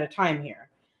one thing at a time here.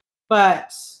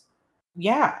 But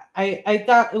yeah, I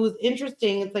thought it was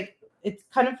interesting. It's like it's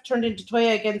kind of turned into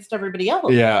Toya against everybody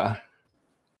else. Yeah.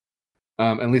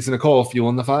 And Lisa Nicole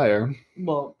fueling the fire.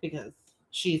 Well, because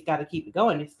she's got to keep it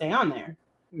going to stay on there.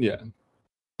 Yeah.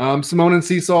 Simone and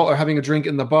Cecil are having a drink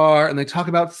in the bar, and they talk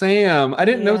about Sam. I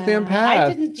didn't know Sam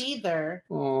passed. I didn't either.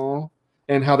 Oh.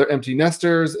 And how they're empty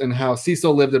nesters, and how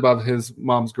Cecil lived above his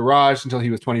mom's garage until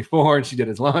he was 24, and she did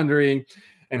his laundry,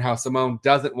 and how Simone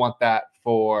doesn't want that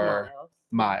for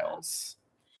Miles.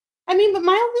 I mean, but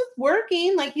Miles is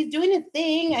working. Like, he's doing his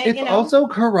thing. It's also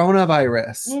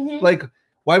coronavirus. Mm-hmm. Like,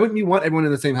 why wouldn't you want everyone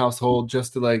in the same household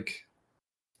just to, like...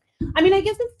 I mean, I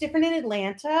guess it's different in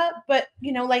Atlanta, but,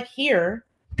 like here,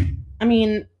 I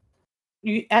mean,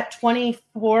 you at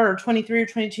 24 or 23 or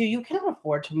 22, you cannot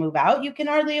afford to move out. You can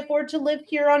hardly afford to live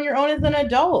here on your own as an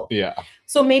adult. Yeah.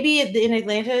 So maybe in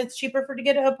Atlanta, it's cheaper to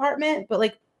get an apartment, but,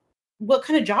 like, what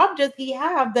kind of job does he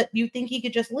have that you think he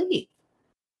could just leave?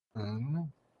 I don't know.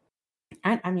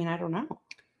 I mean, I don't know.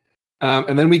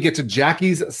 And then we get to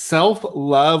Jackie's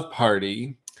self-love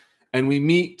party, and we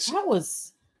meet... That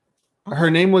was...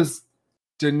 Her name was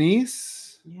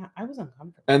Denise. Yeah, I was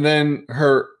uncomfortable. And then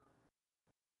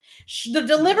the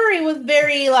delivery was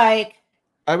very like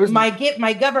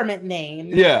my government name.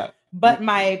 Yeah. But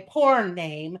my porn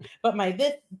name, but my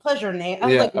this pleasure name. I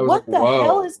was like, what the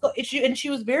hell is going? And she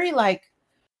was very like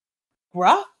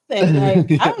gruff and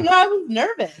like I don't know. I was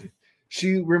nervous.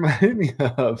 She reminded me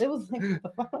of. It was like,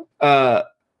 have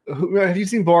you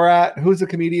seen Borat? Who's the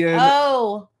comedian?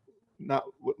 Oh, not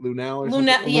Lunel.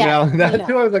 Lunel, yeah. That's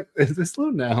who I was like. Is this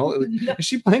Lunel? No. Is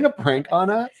she playing a prank on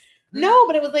us? No,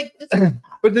 but it was like.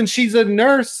 But then she's a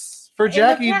nurse for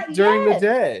Jackie during the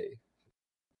day.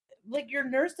 Like your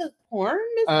nurse does porn,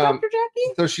 Miss Dr.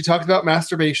 Jackie? So she talks about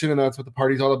masturbation, and that's what the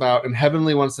party's all about. And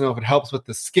Heavenly wants to know if it helps with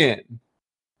the skin.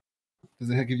 Does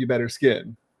it give you better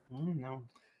skin? I don't know.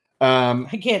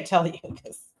 I can't tell you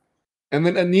this. And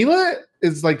then Anila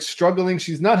is like struggling.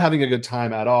 She's not having a good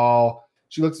time at all.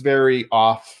 She looks very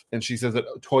off, and she says that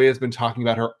Toya's been talking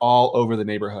about her all over the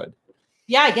neighborhood.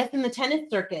 Yeah, I guess in the tennis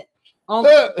circuit. All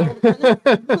the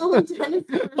tennis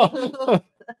circuit.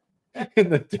 In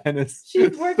the tennis.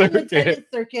 She's working the tennis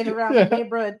circuit around the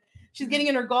neighborhood. She's getting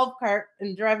in her golf cart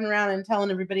and driving around and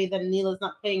telling everybody that Anila's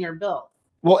not paying her bill.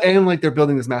 Well, and like they're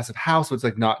building this massive house, so it's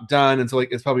like not done, and so like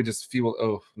it's probably just fuel.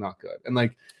 Oh, not good. And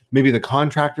like maybe the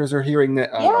contractors are hearing that.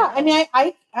 Yeah, I mean,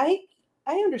 I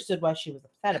understood why she was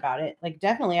upset about it. Like,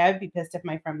 definitely, I would be pissed if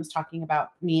my friend was talking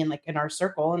about me and like in our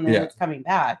circle, and then it's coming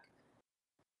back.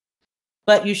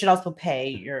 But you should also pay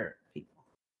your people.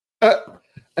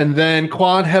 And then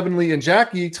Quad, Heavenly, and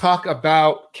Jackie talk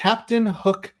about Captain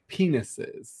Hook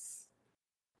penises.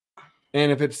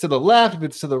 And if it's to the left, if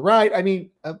it's to the right, I mean,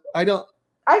 I've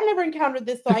never encountered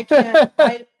this, so I can't.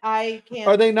 I can't.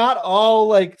 Are they not all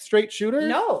like straight shooters?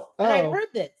 No, I've heard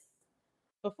this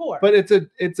before. But it's a.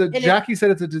 Jackie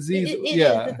said it's a disease. It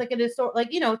is. It's like a disorder. Like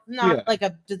it's not like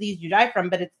a disease you die from,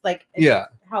 but it's like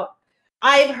how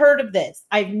I've heard of this.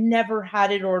 I've never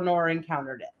had it nor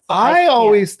encountered it. So I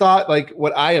always thought like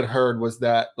what I had heard was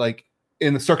that like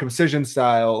in the circumcision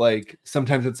style, like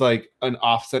sometimes it's like an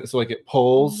offset, so like it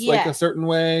pulls like a certain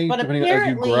way, but depending on as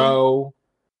you grow.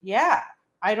 Yeah,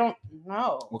 I don't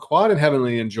know. Well, Quad and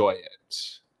Heavenly enjoy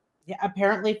it. Yeah,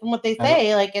 apparently from what they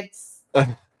say, like it's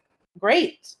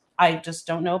great. I just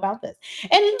don't know about this.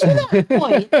 And to that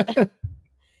point,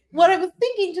 what I was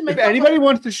thinking to myself, if anybody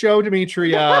wants to show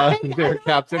Demetria their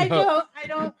Captain Hook, I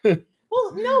don't.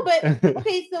 Well, no, but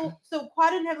okay. So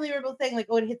Quad and Heavenly were both saying like,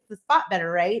 oh, it hits the spot better,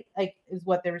 right? Like, is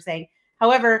what they were saying.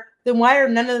 However, then why are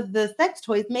none of the sex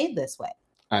toys made this way?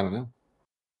 I don't know.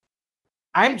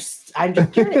 I'm just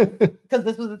curious because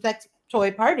this was a sex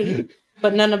toy party,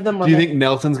 but none of them were. Do you think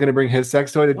Nelson's going to bring his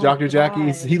sex toy to Dr.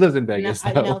 Jackie's? He lives in Vegas.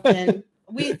 Nelson,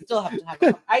 we still have to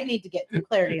have. I need to get some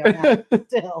clarity on that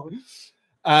still.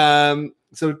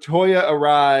 So Toya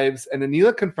arrives and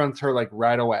Anila confronts her like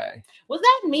right away. Was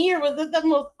that me or was this the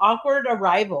most awkward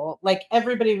arrival? Like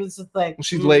everybody was just like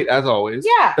she's late as always.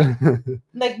 Yeah.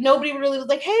 Like nobody really was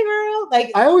like, hey girl.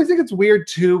 Like I always think it's weird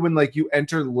too when like you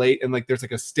enter late and like there's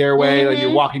like a stairway, like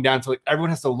you're walking down, so like everyone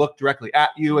has to look directly at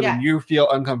you and then you feel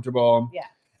uncomfortable. Yeah.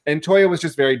 And Toya was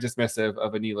just very dismissive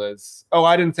of Anila's. Oh,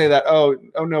 I didn't say that. Oh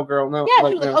no, girl, no. Yeah,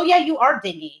 she was like, oh yeah, you are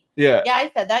dingy. Yeah. Yeah, I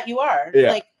said that. You are.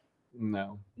 Yeah. Like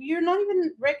no. You're not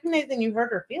even recognizing you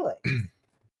hurt her feelings.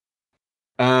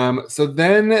 So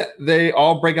then they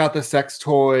all break out the sex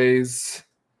toys.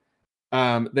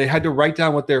 They had to write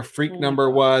down what their freak number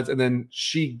was, and then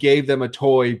she gave them a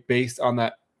toy based on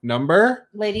that number.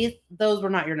 Ladies, those were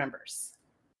not your numbers.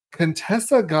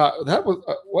 Contessa got that was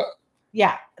what?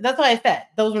 Yeah, that's what I said.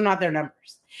 Those were not their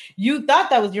numbers. You thought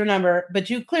that was your number, but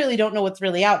you clearly don't know what's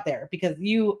really out there because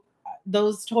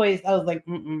those toys. I was like,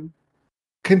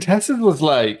 Contessa was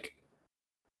like,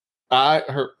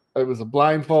 it was a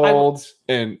blindfold,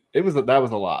 and that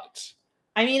was a lot.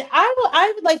 I mean,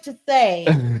 I would like to say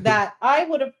that I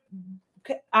would have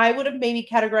maybe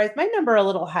categorized my number a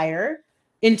little higher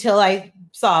until I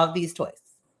saw these toys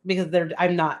because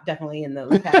I'm not definitely in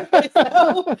those categories.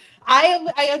 So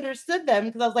I understood them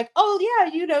because I was like, oh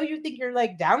yeah, you think you're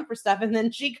like down for stuff, and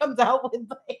then she comes out with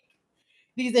like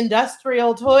these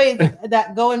industrial toys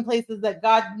that go in places that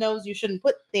God knows you shouldn't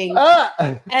put things.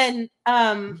 And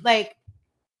like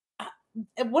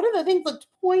one of the things looked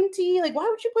pointy. Like, why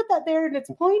would you put that there and it's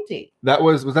pointy?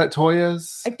 Was that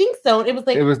Toya's? I think so. It was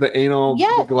like it was the anal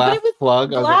glass plug.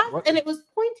 Glass, and it was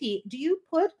pointy. Do you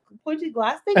put pointed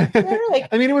glass things there? Like,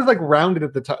 I mean, it was like rounded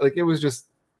at the top. Like it was just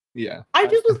I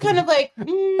just was kind of like,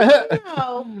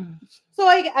 no.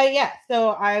 So so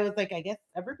I was like, I guess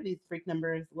everybody's freak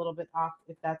number is a little bit off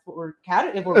if that's what we're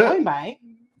going by.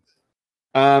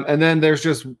 And then there's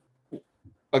just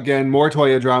again more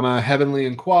Toya drama. Heavenly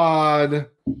and Quad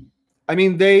I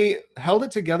mean, they held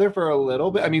it together for a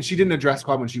little bit. I mean, she didn't address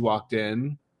Quad when she walked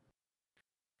in.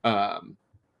 But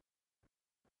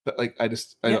like, I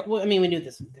well, I mean, we knew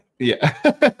this. Yeah.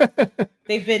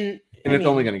 They've been, and it's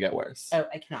only going to get worse. Oh,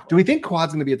 I cannot. Do we think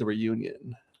Quad's going to be at the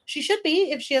reunion? She should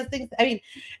be if she has things. I mean,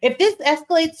 if this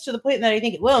escalates to the point that I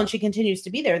think it will, and she continues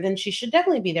to be there, then she should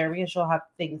definitely be there because she'll have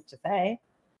things to say.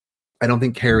 I don't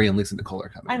think Carrie and Lisa Nicole are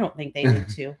coming. I don't think they need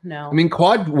to. No. I mean,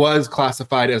 Quad was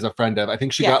classified as a friend of. I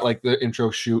think she got like the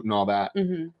intro shoot and all that.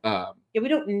 Mm-hmm. Yeah, we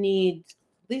don't need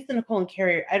Lisa Nicole and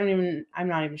Carrie. I'm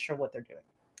not even sure what they're doing.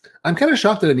 I'm kind of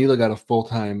shocked that Anila got a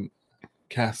full-time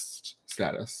cast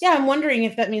status. Yeah, I'm wondering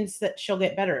if that means that she'll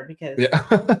get better because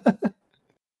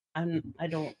I'm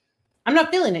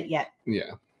not feeling it yet.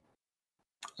 Yeah.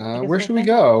 Where should we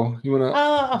go? You want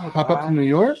to pop up to New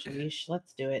York? Sheesh,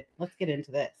 let's do it. Let's get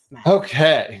into this.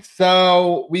 Okay.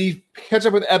 So we catch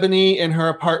up with Ebony in her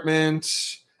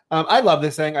apartment. I love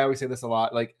this saying. I always say this a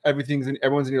lot. Like everyone's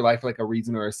in your life for like a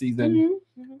reason or a season.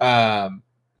 Mm-hmm.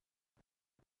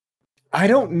 I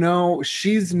don't know.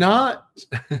 She's not.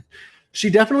 She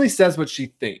definitely says what she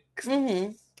thinks.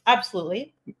 Mm-hmm.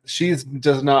 Absolutely. She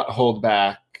does not hold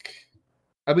back.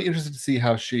 I'd be interested to see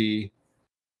how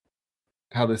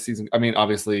this season. I mean,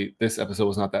 obviously, this episode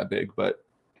was not that big, but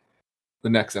the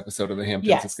next episode of the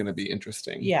Hamptons is going to be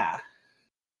interesting. Yeah.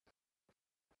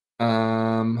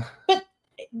 But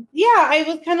yeah, I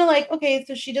was kind of like, okay,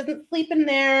 so she doesn't sleep in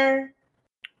there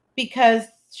because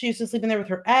she used to sleep in there with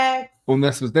her ex. Well,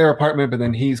 this was their apartment, but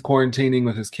then he's quarantining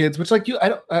with his kids, which, like,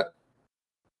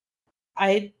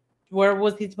 where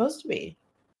was he supposed to be?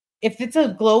 If it's a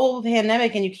global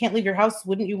pandemic and you can't leave your house,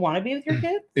 wouldn't you want to be with your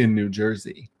kids? In New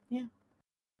Jersey. Yeah.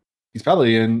 He's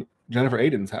probably in Jennifer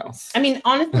Aydin's house. I mean,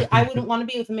 honestly, I wouldn't want to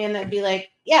be with a man that'd be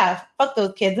like, yeah, fuck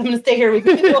those kids. I'm going to stay here with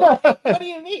you. What do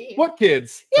you mean? What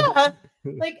kids? Yeah.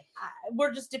 Like,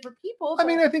 we're just different people. But... I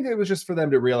mean, I think it was just for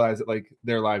them to realize that, like,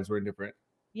 their lives were in different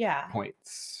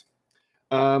points.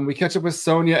 We catch up with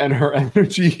Sonia and her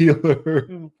energy healer.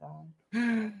 Oh,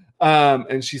 my God.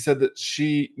 And she said that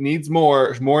she needs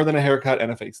more than a haircut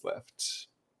and a facelift.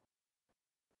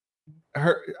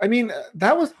 I mean,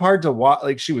 that was hard to watch.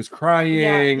 Like, she was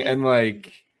crying and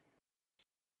like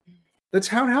the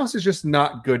townhouse is just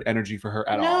not good energy for her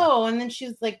at all. No, and then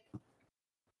she's like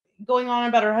going on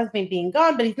about her husband being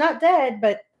gone, but he's not dead,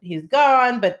 but he's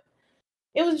gone. But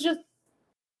it was just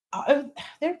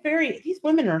these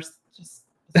women are just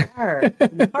hard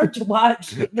to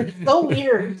watch. They're so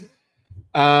weird.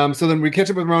 So then we catch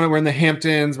up with Rona. We're in the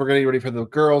Hamptons. We're getting ready for the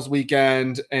girls'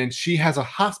 weekend, and she has a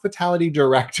hospitality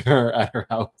director at her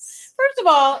house. First of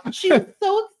all, she was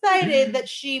so excited that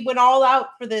she went all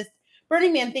out for this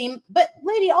Burning Man theme. But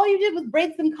lady, all you did was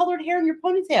braid some colored hair in your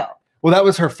ponytail. Well, that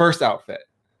was her first outfit.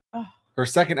 Oh. Her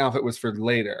second outfit was for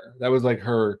later. That was like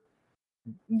her.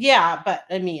 Yeah, but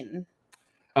I mean.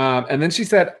 And then she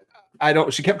said,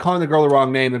 she kept calling the girl the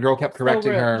wrong name. The girl kept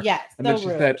correcting her. Yes. And then she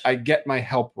said, I get my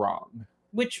help wrong.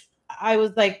 Which I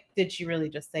was like, did she really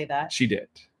just say that? She did.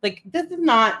 Like, this is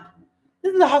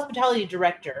a hospitality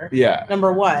director. Yeah.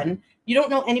 Number one. You don't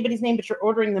know anybody's name, but you're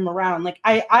ordering them around. Like,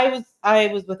 I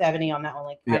was with Ebony on that one.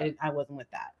 Like, I wasn't with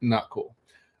that. Not cool.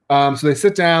 So they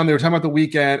sit down, they were talking about the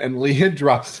weekend, and Leah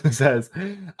drops and says,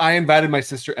 I invited my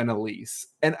sister and Elise.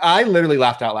 And I literally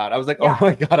laughed out loud. I was like, oh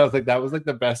my God. I was like, that was like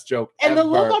the best joke and ever. The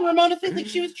look on Ramona's face, like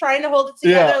she was trying to hold it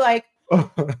together. Like,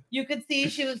 you could see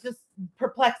she was just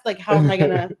perplexed. Like, how am I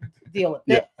going to deal with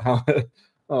this?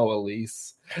 Oh,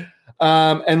 Elise.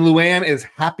 And Luann is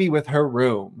happy with her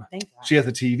room. Thank God. She has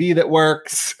a TV that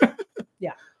works.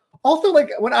 Yeah. Also, like,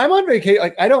 when I'm on vacation,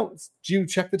 like, do you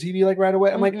check the TV like right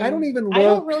away? I'm like, I don't even look. I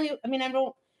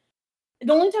don't.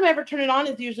 The only time I ever turn it on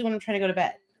is usually when I'm trying to go to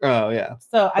bed. Oh, yeah.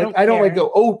 So I don't like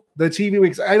go, oh, the TV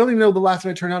weeks. I don't even know the last time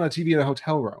I turned on a TV in a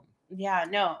hotel room. Yeah,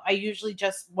 no. I usually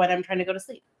just when I'm trying to go to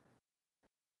sleep.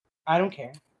 I don't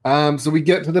care. So we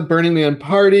get to the Burning Man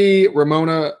party.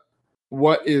 Ramona,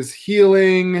 what is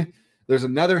healing? There's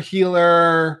another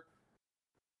healer.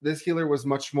 This healer was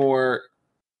much more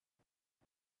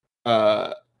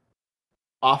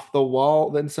off the wall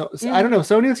than I don't know.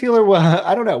 Sonia's healer was,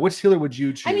 I don't know. Which healer would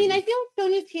you choose? I mean, I feel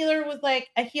Sonia's healer was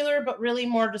like a healer, but really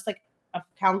more just like a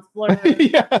counselor.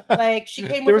 Yeah. Like she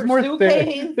came with her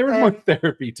suitcase. There was more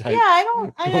therapy type. Yeah,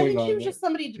 I think she was just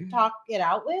somebody to talk it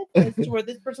out with, as to where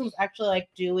this person was actually like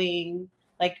doing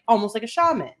like almost like a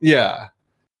shaman. Yeah.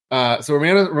 So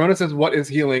Ramona says, what is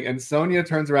healing? And Sonia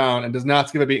turns around and does not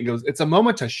skip a beat and goes, it's a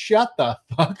moment to shut the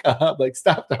fuck up. Like,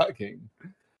 stop talking.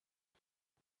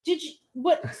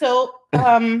 What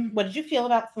did you feel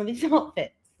about some of these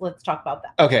outfits? let's talk about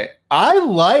that. Okay, I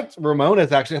liked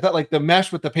Ramona's actually. I thought like the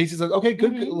mesh with the pasties. Like, okay,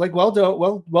 good, Mhm. like well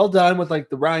done, well done with like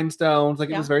the rhinestones. Like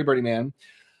it was very Burning Man.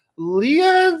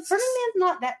 Leah's Burning Man's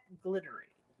not that glittery.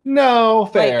 No,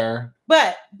 fair.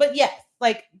 But yes,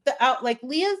 like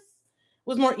Leah's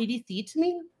was more EDC to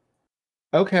me.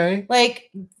 Okay.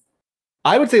 Like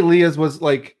I would say Leah's was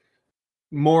like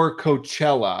more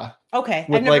Coachella. Okay,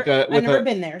 I've never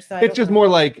been there, so it's just more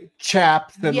like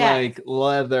chaps than Yes. like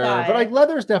leather. Got But like it.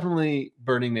 leather's definitely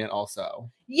Burning Man also.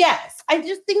 Yes, I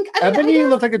just think Ebony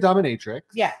looked like a dominatrix.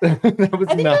 Yeah, that was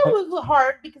I think not. that was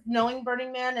hard because knowing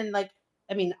Burning Man and like,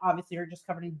 I mean, obviously you're just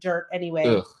covered in dirt anyway.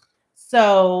 Ugh.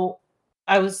 So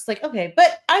I was like, okay,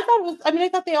 but I thought it was. I mean, I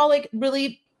thought they all like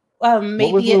really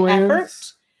made the effort.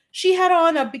 She had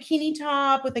on a bikini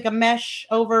top with like a mesh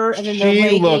over, and then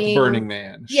she looked Burning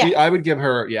Man. Yeah, I would give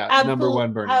her number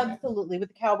one Burning Man. Absolutely, with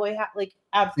the cowboy hat, like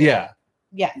absolutely.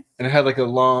 Yeah. And it had like a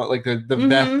long, like the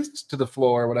vest to the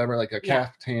floor, or whatever, like a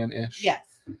caftan-ish. Yes.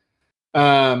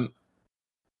 And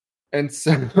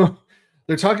so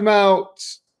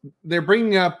they're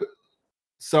bringing up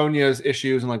Sonia's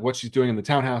issues and like what she's doing in the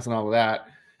townhouse and all of that.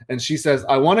 And she says,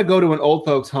 I want to go to an old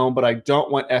folks home, but I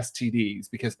don't want STDs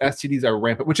because STDs are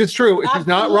rampant, which is true. She's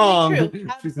not wrong.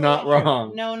 She's not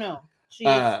wrong. No. She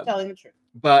is telling the truth.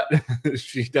 But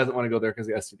she doesn't want to go there because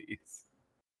of the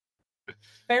STDs.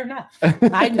 Fair enough.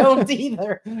 I don't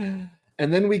either.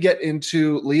 And then we get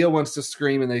into Leah wants to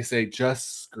scream and they say,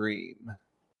 just scream.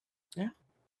 Yeah.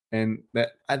 And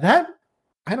that I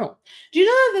don't. Do you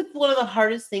know that that's one of the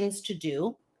hardest things to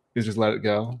do? Is just let it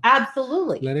go.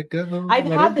 Absolutely. Let it go. I've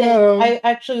had this. I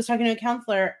actually was talking to a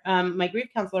counselor, my grief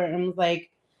counselor, and was like,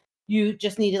 you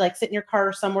just need to like sit in your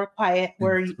car somewhere quiet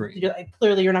where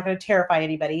clearly you're not going to terrify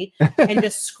anybody and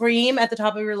just scream at the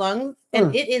top of your lungs.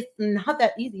 And it is not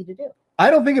that easy to do. I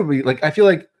don't think it would be like, I feel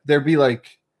like there'd be like,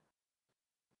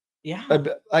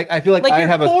 I feel like I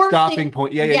have a stopping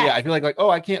point. Yeah. I feel like, oh,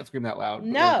 I can't scream that loud.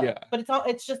 No, but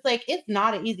it's just like, it's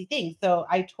not an easy thing. So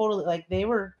I totally like, they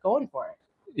were going for it.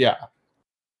 Yeah.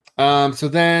 So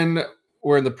then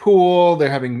we're in the pool. They're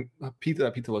having pizza.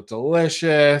 That pizza looked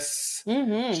delicious.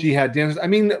 Mm-hmm. She had dinners. I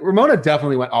mean, Ramona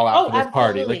definitely went all out for this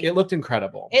party. Like it looked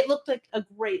incredible. It looked like a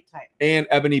great time. And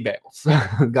Ebony bails.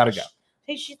 Gotta go.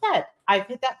 Hey, she said, I've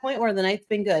hit that point where the night's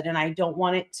been good and I don't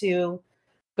want it to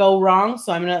go wrong.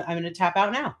 So I'm gonna tap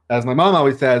out now. As my mom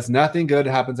always says, nothing good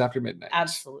happens after midnight.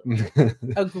 Absolutely.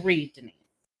 Agreed, Denise.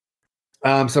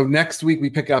 So next week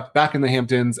we pick up back in the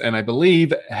Hamptons, and I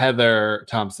believe Heather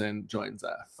Thompson joins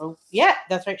us. Oh, yeah,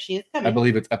 that's right. She is coming. I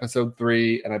believe it's episode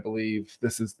 3, and I believe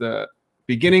this is the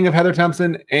beginning of Heather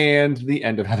Thompson and the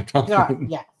end of Heather Thompson.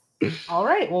 Yeah. All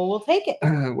right. Well, we'll take it.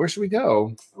 Where should we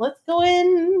go? Let's go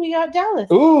in. We got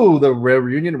Dallas. Ooh, the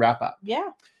reunion wrap up. Yeah.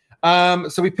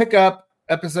 So we pick up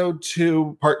episode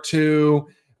 2, part 2,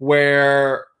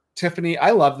 where Tiffany, I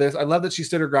love this. I love that she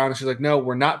stood her ground and she's like, no,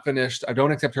 we're not finished. I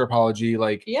don't accept her apology.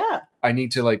 Like, I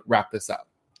need to like wrap this up.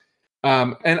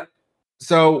 And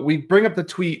so we bring up the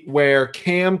tweet where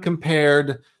Cam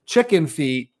compared chicken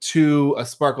feet to a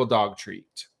sparkle dog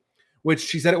treat, which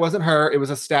she said it wasn't her. It was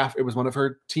a staff. It was one of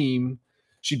her team.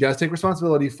 She does take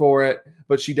responsibility for it,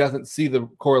 but she doesn't see the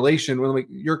correlation. When like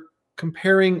you're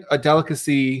comparing a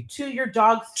delicacy to your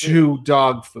dog's food. To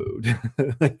dog food.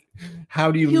 Like, how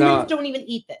do you Humans don't even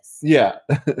eat this. Yeah.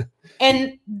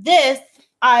 And this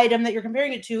item that you're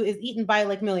comparing it to is eaten by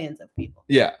like millions of people.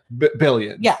 Yeah.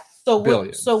 Billions. Yeah. So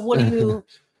billions. So what do you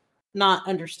not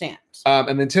understand?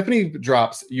 And then Tiffany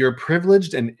drops, you're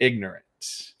privileged and ignorant.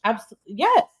 Absolutely.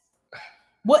 Yes.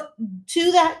 What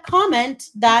to that comment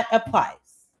that applies.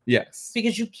 Yes.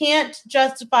 Because you can't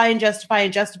justify and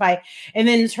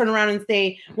then turn around and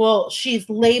say, well, she's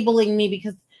labeling me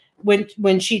because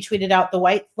when she tweeted out the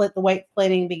white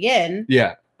splitting begin.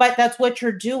 Yeah. But that's what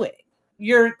you're doing.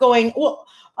 You're going, well,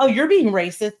 oh, you're being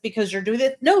racist because you're doing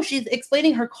this. No, she's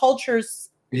explaining her culture's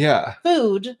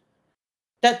food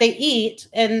that they eat.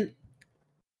 And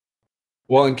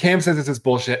Cam says this is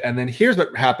bullshit. And then here's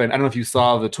what happened. I don't know if you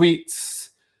saw the tweets.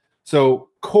 So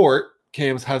Court,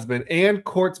 Cam's husband, and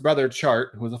Court's brother,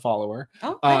 Chart, who was a follower.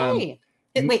 Okay.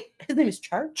 Wait, his name is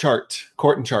Chart? Chart.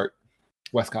 Court and Chart.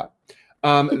 Westcott.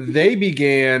 They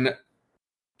began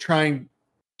trying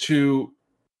to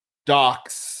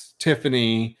dox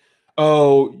Tiffany.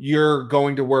 Oh, you're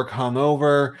going to work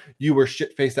hungover. You were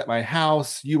shit-faced at my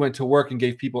house. You went to work and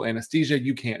gave people anesthesia.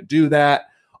 You can't do that.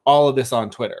 All of this on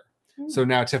Twitter. So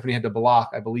now Tiffany had to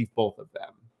block, I believe, both of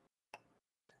them.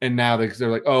 And now they're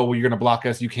like, oh, well, you're going to block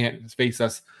us. You can't face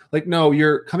us. Like, no,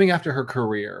 you're coming after her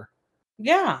career.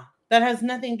 Yeah. That has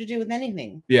nothing to do with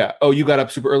anything. Yeah. Oh, you got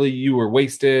up super early. You were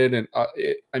wasted. And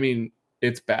I mean,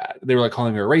 it's bad. They were like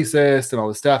calling her racist and all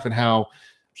this stuff, and how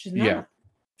she's not.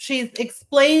 She's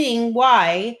explaining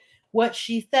why what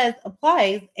she says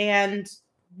applies and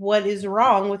what is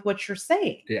wrong with what you're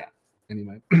saying. Yeah.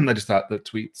 Anyway, I just thought the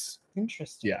tweets.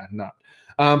 Interesting. Yeah, not.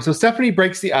 So Stephanie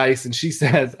breaks the ice and she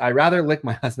says, "I'd rather lick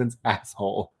my husband's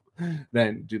asshole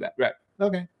than do that." Right.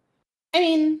 Okay. I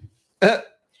mean, to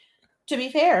be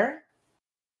fair,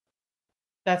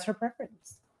 that's her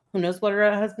preference. Who knows what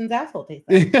her husband's asshole tastes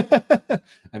like?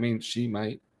 I mean, she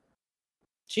might.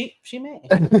 She may.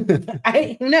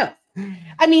 Who knows?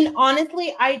 I mean,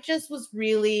 honestly, I just was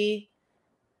really.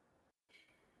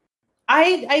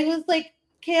 I was like,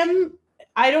 Kim,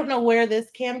 I don't know where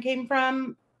this Cam came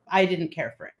from. I didn't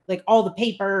care for it. Like all the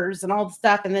papers and all the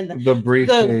stuff, and then the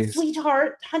briefcase. The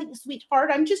sweetheart, honey, sweetheart.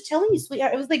 I'm just telling you,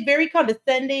 sweetheart. It was like very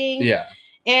condescending. Yeah.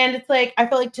 And it's like I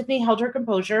felt like Tiffany held her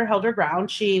composure, held her ground.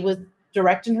 She was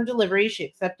direct in her delivery. She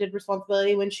accepted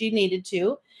responsibility when she needed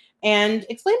to, and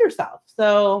explained herself.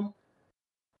 So.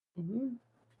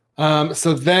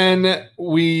 So then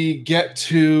we get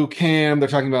to Cam. They're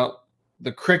talking about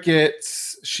the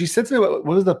crickets. She said something about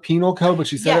what was the penal code, but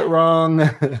she said it wrong.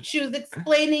 She was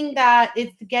explaining that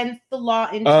it's against the law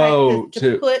in Texas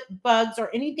to put bugs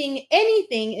or anything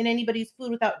in anybody's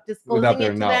food without disclosing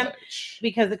it to them,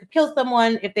 because it could kill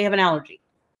someone if they have an allergy.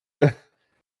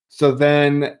 So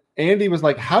then Andy was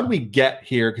like, "How did we get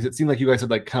here?" Because it seemed like you guys had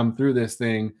like come through this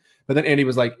thing. But then Andy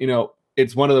was like,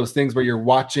 it's one of those things where you're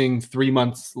watching 3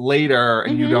 months later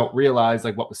and you don't realize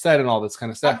like what was said and all this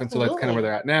kind of stuff. Absolutely. And so that's kind of where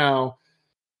they're at now.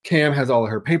 Cam has all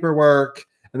of her paperwork,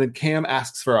 and then Cam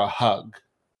asks for a hug.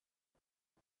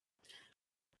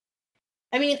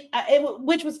 I mean,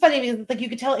 which was funny because it's like you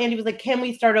could tell Andy was like, "Can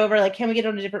we start over? Like, can we get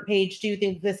on a different page? Do you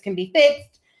think this can be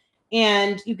fixed?"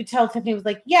 And you could tell Tiffany was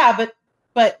like, "Yeah,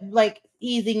 but like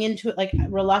easing into it, like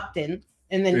reluctant."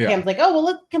 And then Cam's like, "Oh,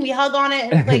 well, can we hug on it?"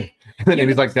 And it's like, and then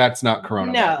Andy's like, "That's not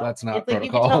Corona. No, that's not it's protocol." Like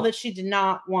you could tell that she did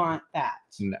not want that.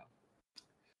 No.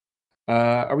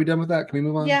 Are we done with that? Can we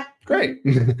move on? Yeah. Great.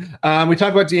 We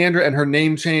talked about Deandra and her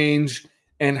name change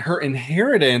and her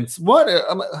inheritance. What?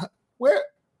 Where?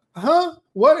 Huh?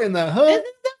 What in the hood? This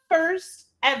is the first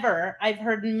ever I've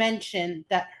heard mentioned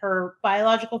that her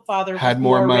biological father had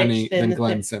more money than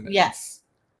Glenn Simmons. Yes.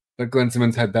 But Glenn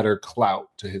Simmons had better clout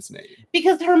to his name.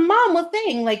 Because her mom was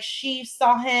saying, like, she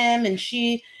saw him and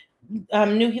she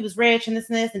knew he was rich and this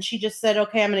and this, and she just said,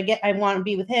 "Okay, I want to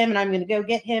be with him, and I'm going to go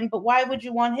get him." But why would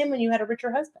you want him when you had a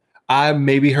richer husband?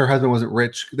 Maybe her husband wasn't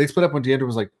rich. They split up when Deandra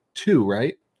was like 2,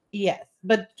 right? Yes,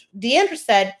 but Deandra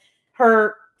said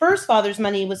her first father's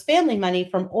money was family money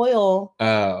from oil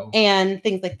and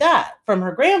things like that from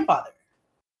her grandfather.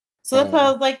 So that's why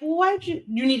I was like, well, why did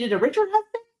you needed a richer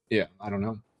husband? Yeah, I don't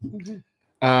know.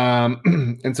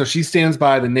 And so she stands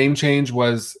by the name change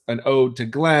was an ode to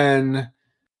Glenn.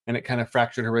 And it kind of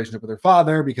fractured her relationship with her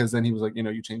father because then he was like,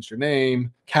 you changed your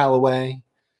name, Calloway.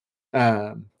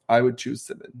 I would choose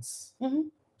Simmons. Mm-hmm.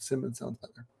 Simmons sounds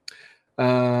better.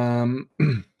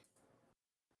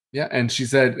 Yeah, and she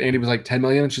said Andy was like 10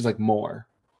 million, and she's like, more.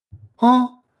 Huh?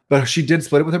 But she did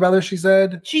split it with her brother, she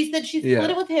said? She said she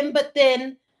split it with him, but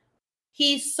then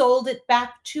he sold it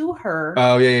back to her.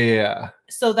 Oh, yeah.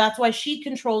 So that's why she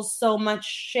controls so much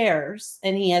shares,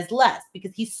 and he has less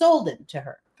because he sold it to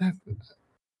her.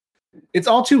 It's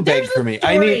all too vague for me.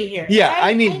 I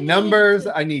need numbers.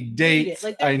 I need dates.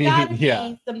 Like, there's gotta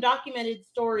be some documented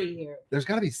story here. There's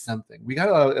got to be something. We got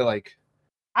to like.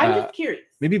 I'm just curious.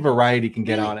 Maybe Variety can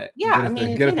get on it. Yeah,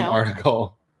 get an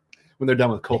article when they're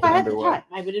done with Colt and Underwood. Time,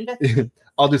 I would investigate.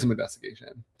 I'll do some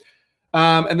investigation.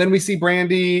 And then we see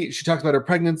Brandy. She talks about her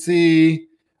pregnancy.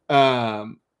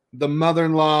 The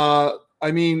mother-in-law.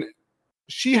 I mean,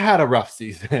 she had a rough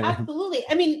season. Absolutely.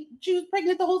 I mean, she was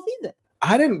pregnant the whole season.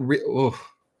 I didn't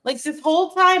like this whole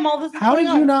time. All this. How did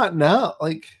you not know?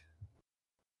 Like,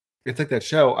 it's like that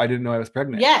show. I didn't know I was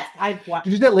pregnant. Yes, I've watched.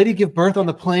 Did that lady give birth on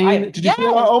the plane? Did you see?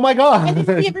 Oh my god! And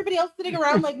you see everybody else sitting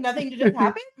around like nothing just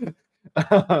happened.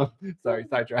 Sorry,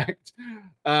 sidetracked.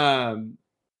 In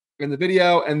the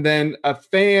video, and then a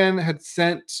fan had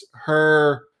sent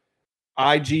her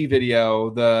IG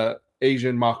video, the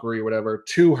Asian mockery or whatever,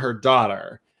 to her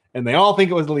daughter. And they all think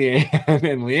it was Leanne.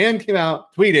 And Leanne came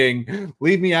out tweeting,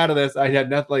 "Leave me out of this. I had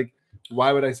nothing." Like,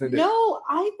 why would I send it? No,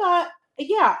 I thought,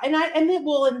 yeah. And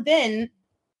then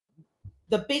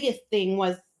the biggest thing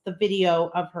was the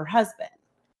video of her husband.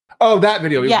 Oh, that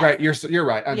video. Yes. Right. You're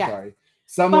right. I'm sorry.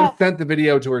 Someone sent the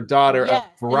video to her daughter of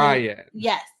Brian.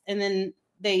 And then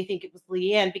they think it was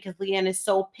Leanne because Leanne is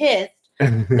so pissed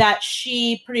that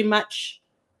she pretty much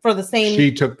for the same.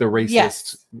 She took the racist.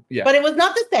 Yes. Yeah. But it was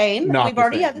not the same. We've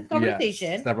already had this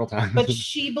conversation several times. But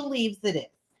she believes it is.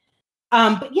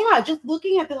 But yeah, just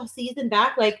looking at the season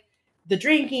back, like the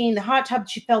drinking, the hot tub,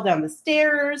 she fell down the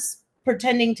stairs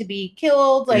pretending to be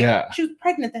killed. Like she was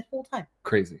pregnant that whole time.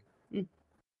 Crazy.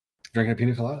 Drinking a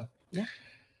pina colada. Yeah.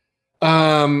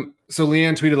 So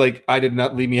Leanne tweeted like, I did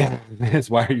not leave me out of this.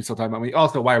 Why are you still talking about me?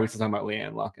 Also, why are we still talking about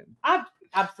Leanne Locken?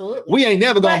 Absolutely. We ain't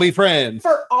never gonna be friends.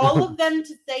 For all of them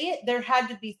to say it, there had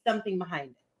to be something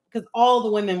behind it. Because all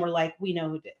the women were like, we know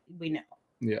who did. We know.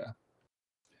 Yeah.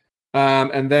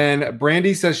 And then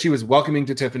Brandy says she was welcoming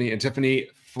to Tiffany, and Tiffany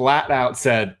flat out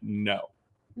said no.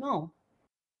 No.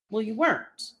 Well, you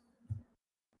weren't.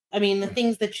 I mean, the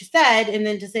things that you said, and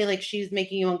then to say like she's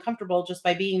making you uncomfortable just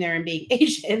by being there and being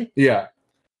Asian. Yeah.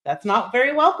 That's not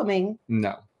very welcoming.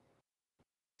 No.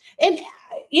 And,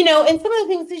 you know, and some of the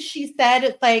things that she said,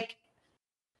 it's like,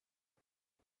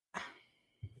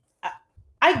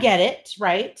 I get it,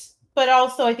 right? But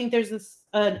also I think there's this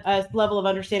a level of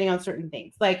understanding on certain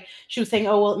things. Like she was saying,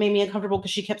 oh, well, it made me uncomfortable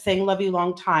because she kept saying love you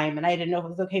long time. And I didn't know if it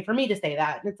was okay for me to say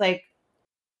that. And it's like,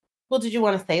 well, did you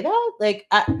want to say that? Like,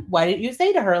 why didn't you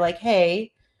say to her, like,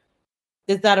 hey,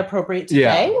 is that appropriate to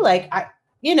say? Like,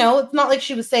 you know, it's not like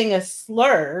she was saying a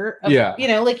slur. You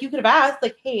know, like you could have asked,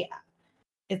 like, hey,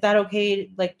 is that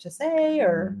okay, like, to say?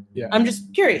 Or I'm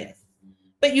just curious.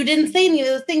 But you didn't say any of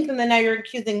those things, and then now you're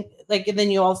accusing, like, and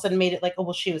then you all of a sudden made it like, oh,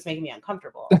 well, she was making me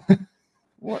uncomfortable.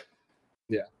 What?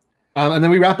 Yeah. And then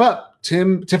we wrap up.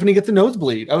 Tiffany gets a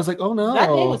nosebleed. I was like, oh no. That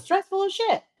day was stressful as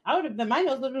shit. My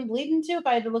nose would have been bleeding too if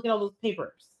I had to look at all those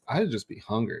papers. I'd just be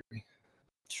hungry.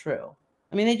 True.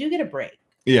 I mean, they do get a break.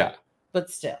 Yeah. But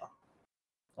still.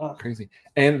 Ugh. Crazy.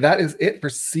 And that is it for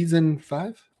season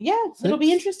 5? Yeah. It'll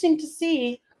be interesting to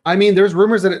see. I mean, there's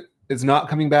rumors that it's not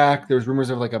coming back. There's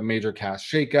rumors of like a major cast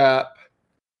shakeup,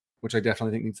 which I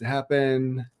definitely think needs to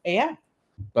happen. Yeah.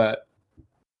 But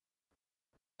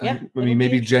yeah, I mean,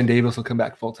 maybe Jen Davis will come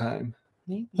back full time.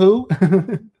 Maybe. Who?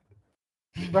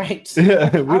 Right.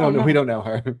 Yeah, we don't know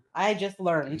her. I just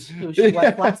learned who she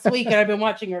was last week, and I've been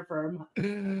watching her for a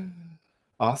month.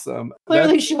 Awesome.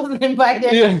 Clearly, she wasn't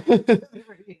invited. Yeah.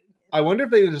 I wonder if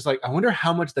they just like. I wonder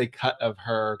how much they cut of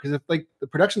her, because if like the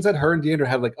production said her and Deandra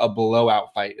had like a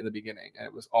blowout fight in the beginning, and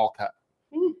it was all cut.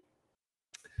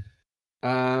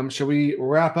 Shall we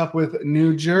wrap up with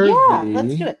New Jersey? Yeah,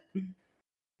 let's do it.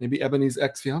 Maybe Ebony's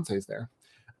ex-fiance is there.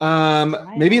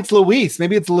 Maybe it's Luis.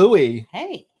 Maybe it's Louis.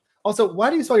 Hey. Also, why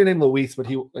do you spell your name Luis, but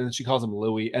she calls him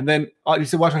Louis? And then you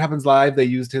see Watch What Happens Live, they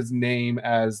used his name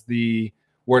as the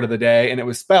word of the day, and it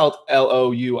was spelled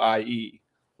Louie,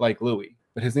 like Louis.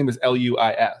 But his name is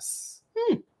Luis.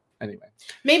 Anyway.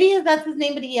 Maybe that's his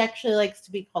name, but he actually likes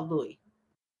to be called Louis.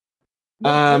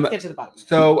 Let's get to the bottom.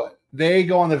 So they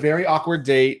go on a very awkward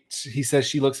date. He says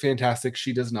she looks fantastic.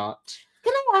 She does not.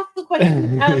 Can I ask the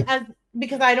question?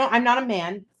 Because I'm not a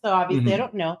man, so obviously I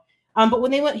don't know. But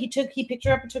when they went, he picked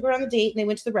her up and took her on the date, and they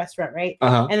went to the restaurant, right?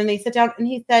 Uh-huh. And then they sat down, and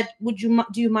he said, do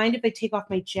you mind if I take off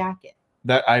my jacket?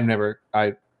 That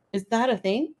Is that a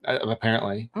thing?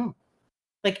 Apparently. Oh.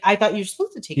 Like, I thought you were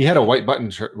supposed to take He had a white button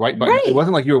shirt. Right. It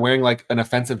wasn't like you were wearing like an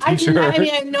offensive t-shirt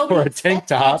or a tank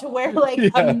top. To wear like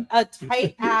a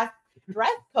tight ass dress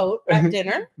coat at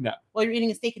dinner. No. While you're eating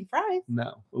a steak and fries.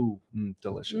 No. Ooh,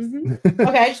 delicious. Mm-hmm.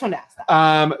 Okay, I just wanted to ask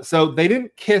that. So they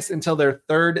didn't kiss until their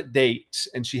third date,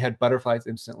 and she had butterflies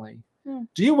instantly.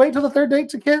 Do you wait till the third date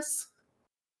to kiss?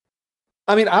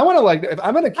 I mean, I want to like, if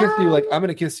I'm going to kiss you, like I'm going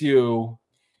to kiss you.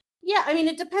 Yeah, I mean,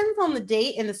 it depends on the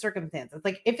date and the circumstances.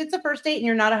 Like, if it's a first date and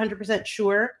you're not 100%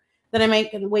 sure, then I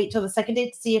might wait till the second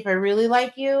date to see if I really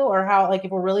like you or how, like, if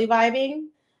we're really vibing.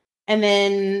 And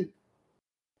then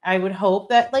I would hope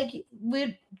that, like,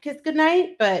 we'd kiss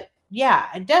goodnight. But, yeah,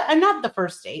 I'm not the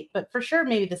first date, but for sure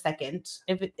maybe the second.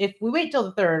 If we wait till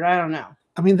the third, I don't know.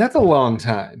 I mean, that's a long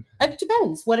time. It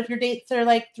depends. What if your dates are,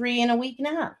 like, 3 in a week and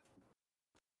a half?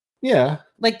 Yeah.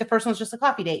 Like the first one's just a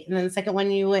coffee date, and then the second one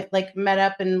you went, like, met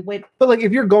up and wait. But like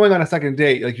if you're going on a second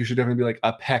date, like you should definitely be like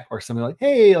a peck or something like,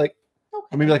 hey, like,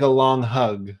 or maybe like a long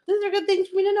hug. These are good things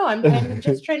for me to know. I'm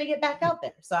just trying to get back out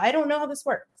there, so I don't know how this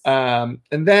works. And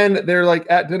then they're like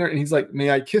at dinner, and he's like, "May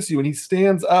I kiss you?" And he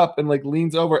stands up and like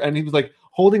leans over, and he was like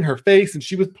holding her face, and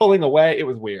she was pulling away. It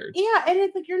was weird. Yeah, and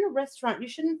it's like you're in a restaurant. You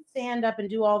shouldn't stand up and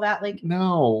do all that. Like,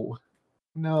 no.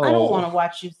 I don't want to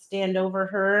watch you stand over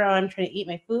her. I'm trying to eat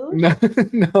my food.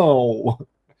 No.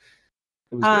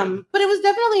 But it was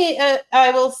definitely,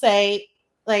 I will say,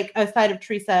 like a side of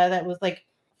Teresa that was like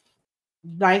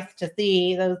nice to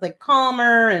see. That was like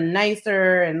calmer and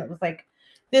nicer, and it was like,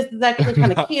 this is actually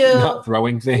kind of cute. Not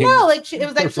throwing things. No, like it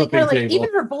was actually kind of like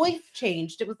even her voice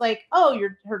changed. It was like, oh,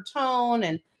 her tone,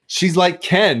 and she's like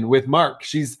Ken with Mark.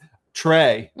 She's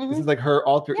Trey. This is like her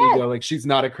alter ego. Like she's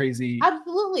not a crazy.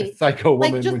 Absolutely. absolutely. Psycho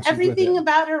woman. Like just everything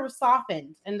about her was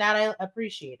softened, and that I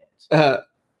appreciated.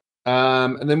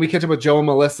 And then we catch up with Joe and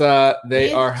Melissa.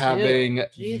 They are having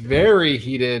Jesus. very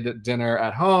heated dinner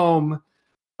at home.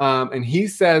 And he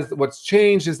says what's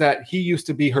changed is that he used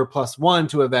to be her +1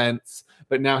 to events,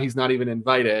 but now he's not even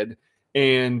invited.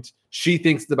 And she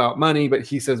thinks it's about money, but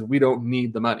he says we don't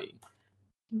need the money.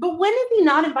 But when is he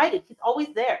not invited? He's always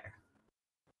there.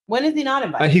 When is he not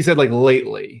invited? He said like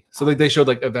lately. So like they showed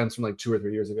like events from like 2 or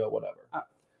 3 years ago, whatever.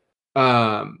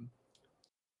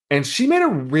 And she made a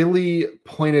really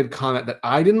pointed comment that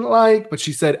I didn't like, but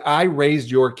she said, I raised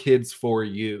your kids for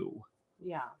you.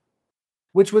 Yeah.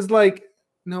 Which was like,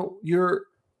 no, you're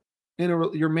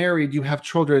married, you have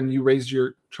children, you raised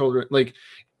your children. Like,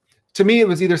 to me, it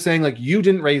was either saying like, you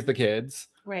didn't raise the kids,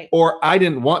 right? Or I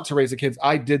didn't want to raise the kids.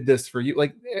 I did this for you.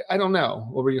 Like, I don't know.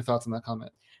 What were your thoughts on that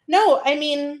comment? No, I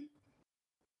mean,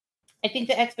 I think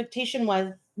the expectation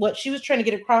was what she was trying to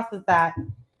get across is that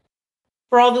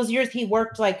for all those years, he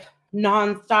worked like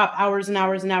nonstop, hours and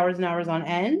hours and hours and hours on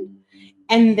end.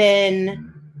 And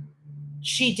then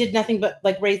she did nothing but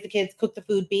like raise the kids, cook the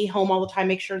food, be home all the time,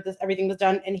 make sure everything was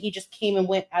done. And he just came and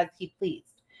went as he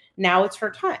pleased. Now it's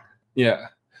her time. Yeah.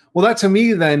 Well, that to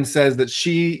me then says that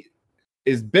she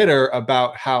is bitter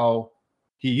about how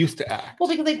he used to act. Well,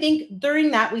 because I think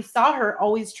during that, we saw her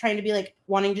always trying to be like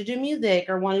wanting to do music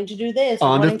or wanting to do this.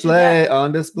 On display.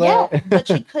 Yeah, but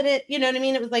she couldn't, you know what I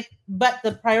mean? It was like, but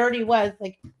the priority was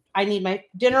like, I need my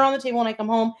dinner on the table when I come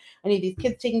home. I need these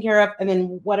kids taken care of. And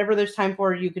then whatever there's time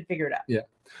for, you could figure it out. Yeah.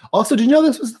 Also, did you know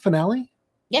this was the finale?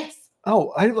 Yes.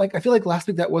 Oh, I feel like last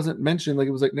week that wasn't mentioned. Like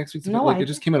it was like next week's. No, like it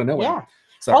just came out of nowhere. Yeah.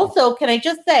 Sorry. Also, can I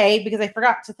just say, because I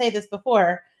forgot to say this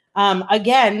before,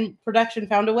 again, production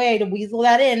found a way to weasel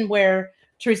that in where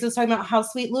Teresa was talking about how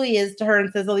sweet Louis is to her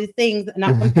and says all these things,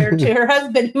 not compared to her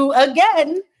husband, who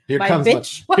again, here comes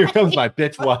my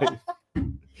bitch wife.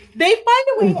 They find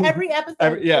a way every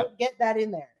episode yeah. to get that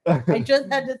in there. I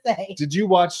just had to say. Did you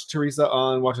watch Teresa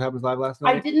on Watch What Happens Live last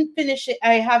night? I didn't finish it.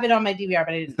 I have it on my DVR,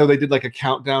 but I didn't. So they did like a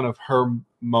countdown of her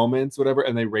moments, whatever,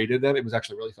 and they rated them. It was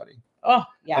actually really funny. Oh,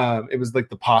 yeah. It was like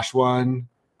the posh one.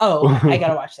 Oh, I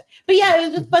gotta watch that. But yeah, it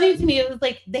was just funny to me. It was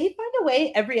like they find a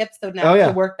way every episode now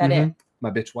to work that in.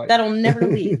 My bitch wife. That'll never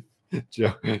leave.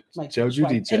 Joe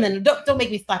Giudice. And then don't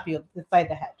make me slap you beside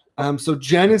the head. So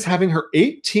Jen is having her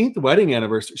 18th wedding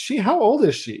anniversary. How old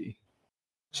is she?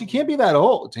 She can't be that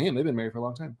old. Damn, they've been married for a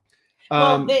long time.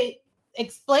 Well, they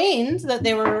explained that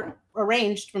they were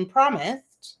arranged and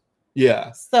promised.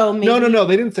 Yeah. So maybe, no,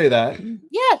 they didn't say that.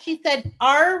 Yeah, she said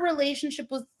our relationship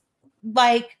was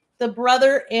like the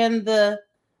brother and the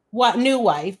new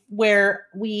wife, where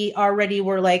we already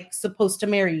were like supposed to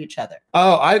marry each other.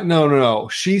 Oh, no.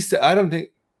 She said, I don't think.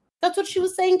 That's what she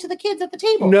was saying to the kids at the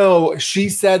table. No, she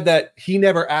said that he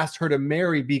never asked her to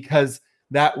marry because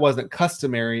that wasn't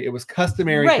customary. It was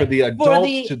customary for the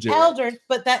adults to do elders,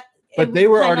 but they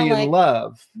were already in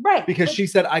love. Right. Because she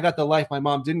said, I got the life my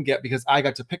mom didn't get because I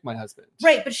got to pick my husband.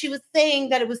 Right. But she was saying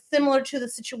that it was similar to the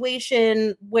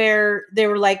situation where they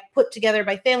were like put together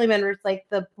by family members, like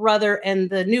the brother and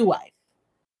the new wife.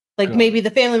 Like maybe the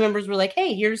family members were like,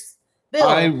 hey, here's Bill.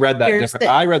 I read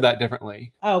that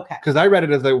differently. Oh, okay. Because I read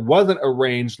it as it wasn't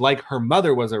arranged like her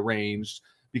mother was arranged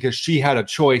because she had a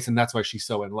choice and that's why she's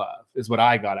so in love, is what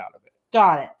I got out of it.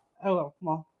 Got it. Oh,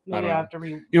 well, maybe I'll have to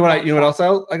read. You know what else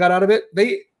I got out of it?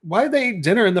 Why did they eat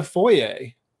dinner in the foyer?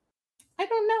 I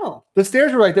don't know. The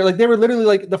stairs were right there. Like they were literally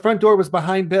like the front door was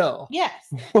behind Bill.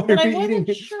 Yes. But I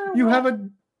wasn't sure. You have a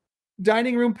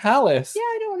dining room palace. Yeah,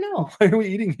 I don't know. Why are we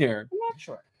eating here? I'm not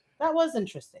sure. That was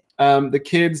interesting. The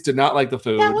kids did not like the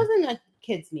food. That wasn't a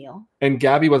kid's meal. And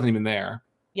Gabby wasn't even there.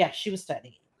 Yeah, she was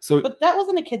studying. But that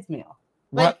wasn't a kid's meal.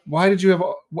 Why did you have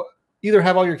either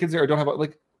have all your kids there or don't have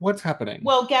what's happening?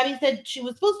 Well, Gabby said she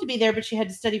was supposed to be there, but she had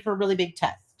to study for a really big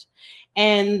test.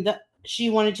 And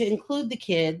she wanted to include the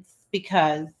kids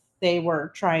because they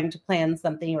were trying to plan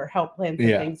something or help plan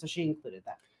something. So she included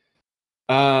that.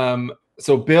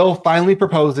 So Bill finally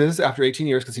proposes after 18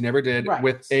 years, because he never did,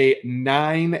 with a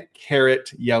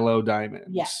 9-carat yellow diamond.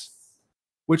 Yes.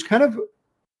 Which kind of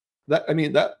that's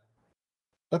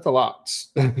a lot.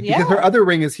 Yeah. Because her other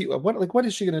ring is what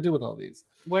is she gonna do with all these?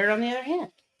 Wear it on the other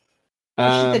hand. She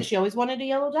said she always wanted a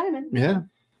yellow diamond. Yeah.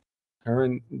 Her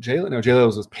and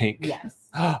JLo's was pink. Yes.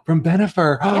 From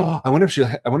Bennifer. Yeah. I wonder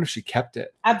if she kept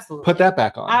it. Absolutely. Put that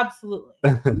back on. Absolutely.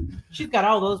 She's got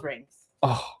all those rings.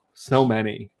 Oh, so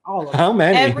many. All of them. How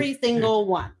many? Every single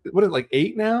one. What is it, like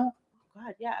 8 now?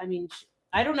 God, yeah. I mean,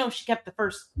 I don't know if she kept the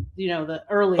first, the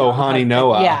early. Ohani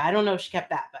Noah. Yeah, I don't know if she kept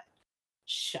that, but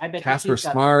I bet. Casper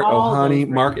Smart, Ohani,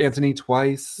 Mark Anthony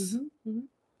twice. Mm-hmm, mm-hmm.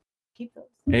 Keep those.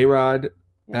 A-Rod.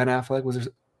 Ben Affleck was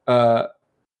there.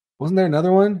 Wasn't there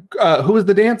another one? Who was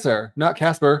the dancer? Not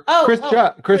Casper. Chris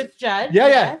Judd. Chris Judd.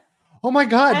 Yeah. Oh my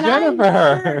God, and Jennifer.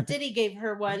 I'm sure Diddy gave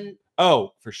her one.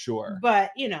 Oh, for sure.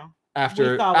 But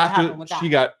after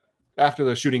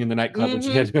the shooting in the nightclub, when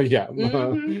she had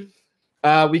to,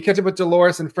 we catch up with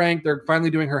Dolores and Frank. They're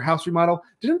finally doing her house remodel.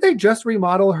 Didn't they just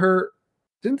remodel her?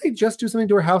 Didn't they just do something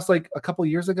to her house like a couple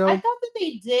years ago? I thought that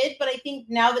they did, but I think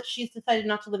now that she's decided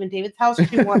not to live in David's house,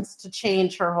 she wants to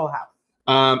change her whole house.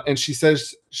 And she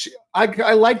says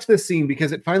I liked this scene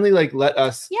because it finally let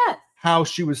us how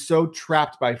she was so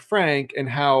trapped by Frank and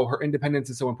how her independence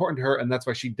is so important to her, and that's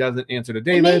why she doesn't answer to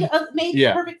David. It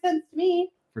made perfect sense to me.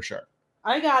 For sure.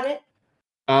 I got it.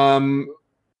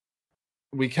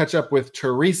 We catch up with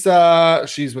Teresa.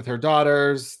 She's with her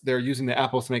daughters. They're using the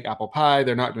apples to make apple pie.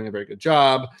 They're not doing a very good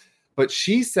job. But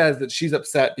she says that she's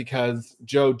upset because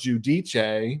Joe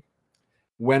Giudice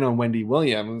went on Wendy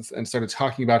Williams and started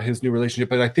talking about his new relationship.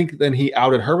 But I think then he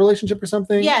outed her relationship or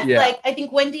something. Yes, I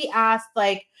think Wendy asked,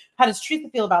 how does Teresa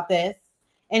feel about this?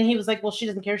 And he was like, well, she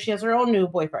doesn't care. She has her own new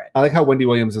boyfriend. I like how Wendy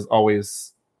Williams is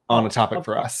always on a topic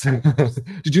for us.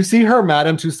 Did you see her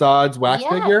Madame Tussauds wax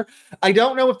figure? I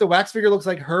don't know if the wax figure looks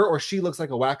like her or she looks like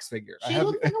a wax figure. She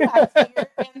looks like a wax figure.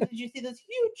 And did you see those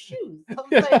huge shoes? I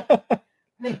was like,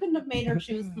 they couldn't have made her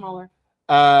shoes smaller.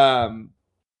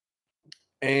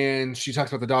 And she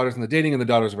talks about the daughters and the dating, and the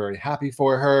daughters are very happy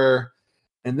for her.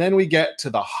 And then we get to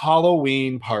the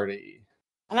Halloween party.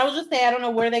 And I will just say, I don't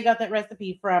know where they got that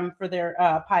recipe from for their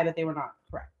pie, but they were not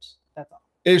correct. That's all.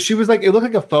 She was it looked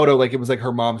like a photo, it was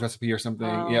her mom's recipe or something.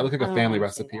 It looked like a family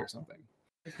recipe or something.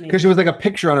 Because she was a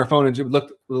picture on her phone, and it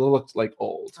looked like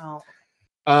old.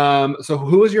 Oh. So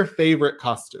who was your favorite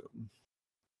costume?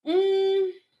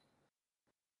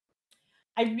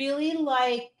 I really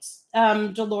liked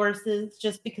Dolores's,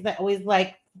 just because I always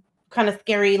like kind of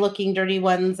scary looking dirty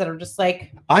ones that are just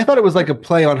I thought it was a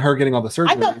play on her getting all the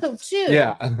surgery. I thought so too.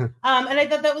 Yeah. And I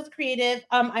thought that was creative.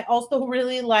 I also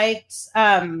really liked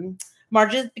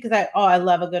Marge's, because I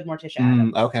love a good Morticia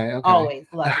Addams. Okay. Always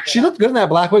love it. She looked good in that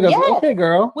black wig. I was like, okay,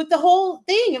 girl. With the whole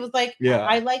thing, it was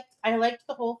I liked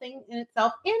the whole thing in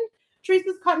itself. And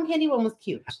Teresa's cotton candy one was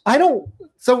cute.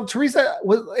 So Teresa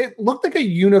it looked like a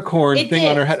unicorn thing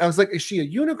on her head. I was like, is she a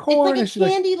unicorn? It's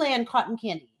like a Candyland cotton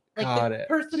candy. The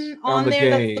person on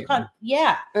there game. that's the cotton.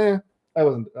 Yeah. I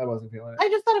wasn't feeling it. I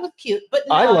just thought it was cute, but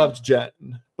I loved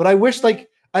Jen. But I wish I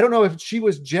don't know if she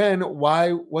was Jen,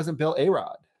 why wasn't Bill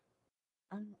A-Rod?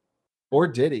 Or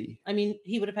Diddy? I mean,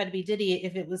 he would have had to be Diddy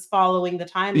if it was following the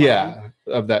timeline. Yeah,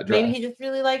 of that dress. Maybe he just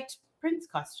really liked Prince's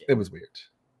costume. It was weird.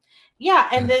 Yeah,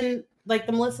 and then the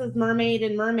Melissa's mermaid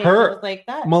was like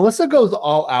that. Melissa goes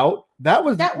all out. That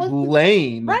was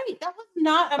lame. Right. That was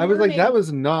not I was like, that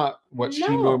was not what she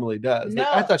normally does. No.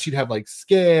 I thought she'd have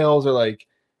scales or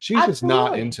she's just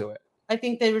not into it. I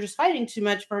think they were just fighting too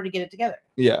much for her to get it together.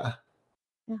 Yeah.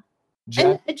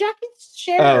 And Jackie's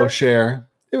Cher. Oh, Cher.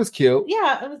 It was cute.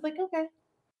 Yeah, it was okay.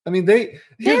 I mean, they're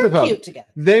cute together.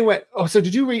 They went. Oh, so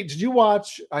did you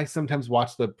watch? I sometimes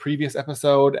watch the previous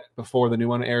episode before the new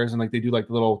one airs, and they do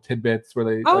little tidbits where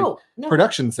they. No.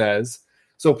 Production says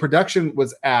so. Production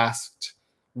was asked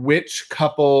which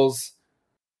couples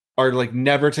are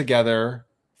never together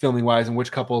filming wise, and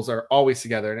which couples are always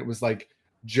together, and it was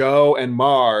Joe and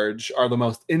Marge are the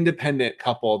most independent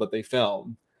couple that they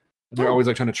film. They're always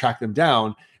trying to track them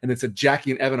down, and it's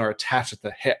Jackie and Evan are attached at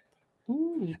the hip.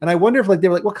 Ooh. And I wonder if they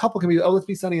were what couple can we? Oh, let's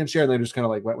be Sunny and Cher. And they just kind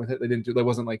of went with it. They didn't do. They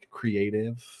wasn't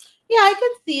creative. Yeah, I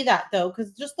could see that though,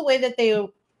 because just the way that they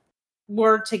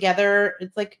were together,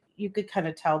 it's you could kind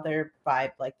of tell their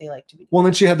vibe, they like to be. Well,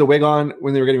 then she had the wig on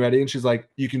when they were getting ready, and she's like,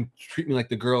 "You can treat me like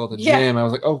the girl at the gym." I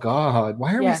was like, "Oh God,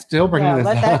 why are we still bringing this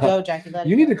let up? That go, Jackie.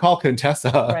 You need to call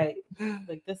Contessa." Right.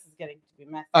 This is getting to be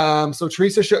messy. So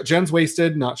Teresa, Jen's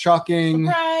wasted. Not shocking.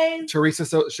 Surprise.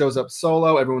 Teresa shows up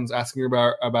solo. Everyone's asking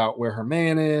her about where her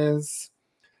man is.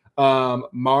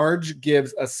 Marge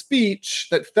gives a speech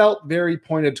that felt very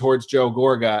pointed towards Joe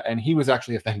Gorga, and he was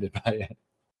actually offended by it.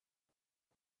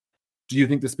 Do you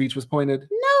think the speech was pointed?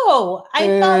 No, I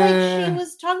felt she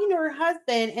was talking to her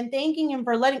husband and thanking him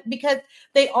for because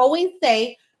they always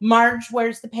say Marge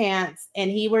wears the pants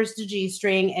and he wears the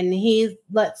G-string and he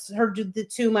lets her do the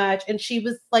too much. And she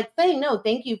was saying, no,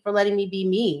 thank you for letting me be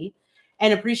me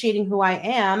and appreciating who I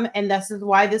am. And this is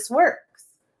why this works.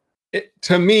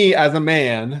 To me, as a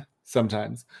man,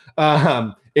 sometimes,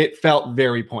 it felt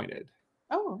very pointed.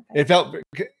 Oh, okay. It felt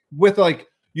with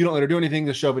you don't let her do anything.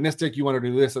 The chauvinistic. You want her to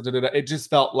do this. It just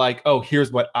felt oh,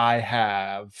 here's what I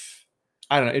have.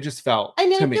 I don't know. It just felt. I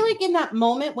mean, I feel in that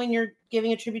moment when you're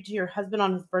giving a tribute to your husband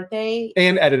on his birthday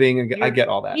and editing, and I get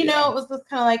all that. It was just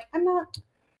kind of I'm not.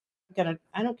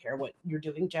 I don't care what you're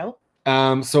doing, Joe.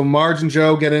 So Marge and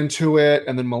Joe get into it,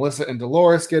 and then Melissa and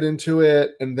Dolores get into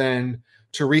it, and then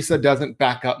Teresa doesn't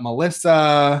back up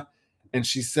Melissa, and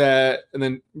she said, and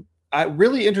then a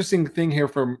really interesting thing here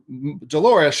from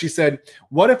Dolores, she said,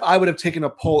 what if I would have taken a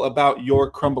poll about your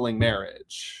crumbling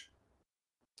marriage?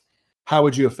 How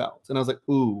would you have felt? And I was like,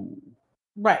 ooh,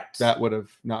 right. That would have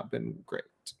not been great.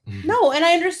 No, and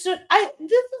I understood.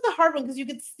 This is a hard one because you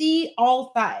could see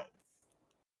all sides.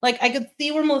 Like, I could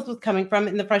see where Melissa was coming from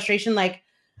in the frustration. Like,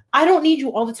 I don't need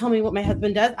you all to tell me what my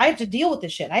husband does. I have to deal with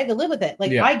this shit. I have to live with it.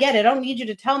 Like, I get it. I don't need you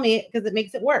to tell me because it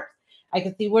makes it worse. I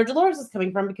could see where Dolores is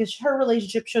coming from because her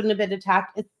relationship shouldn't have been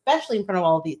attacked, especially in front of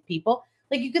all of these people.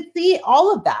 Like, you could see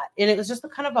all of that. And it was just a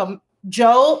kind of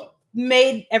Joe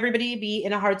made everybody be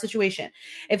in a hard situation.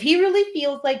 If he really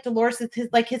feels like Dolores is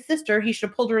his sister, he should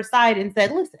have pulled her aside and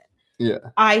said, listen,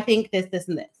 I think this,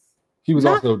 and this. He was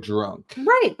also drunk.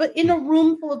 Right. But in a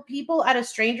room full of people at a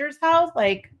stranger's house,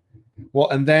 like. Well,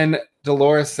 and then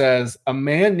Dolores says, a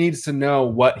man needs to know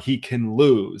what he can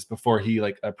lose before he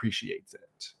appreciates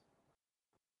it.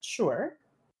 Sure.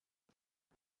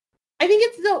 I think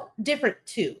it's still different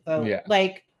too, though. Yeah.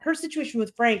 Like her situation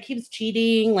with Frank, he was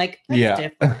cheating. Like, that's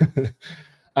different.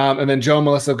 And then Joe and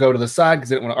Melissa go to the side because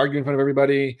they don't want to argue in front of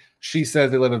everybody. She says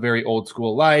they live a very old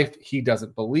school life. He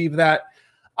doesn't believe that.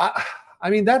 I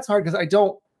mean, that's hard because I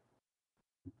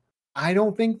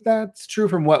don't think that's true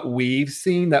from what we've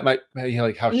seen. That might be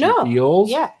how she feels.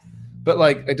 Yeah. But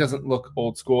it doesn't look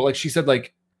old school. Like she said,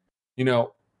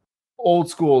 old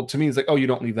school to me is oh, you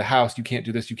don't leave the house. You can't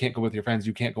do this. You can't go with your friends.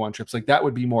 You can't go on trips. Like that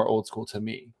would be more old school to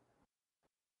me.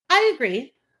 I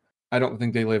agree. I don't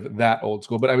think they live that old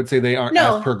school, but I would say they aren't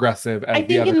as progressive as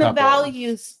the other in couple. The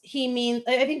values he means,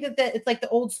 I think that it's like the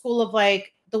old school of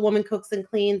the woman cooks and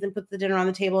cleans and puts the dinner on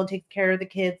the table and takes care of the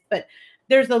kids. But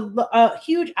there's a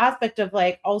huge aspect of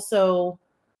also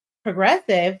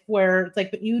progressive where it's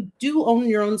but you do own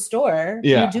your own store.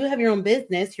 Yeah. You do have your own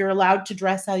business. You're allowed to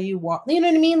dress how you want. You know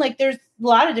what I mean? There's a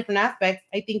lot of different aspects.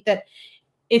 I think that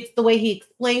it's the way he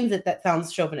explains it that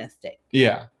sounds chauvinistic.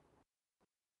 Yeah.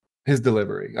 His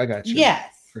delivery. I got you.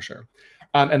 Yes. For sure.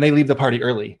 And they leave the party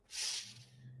early.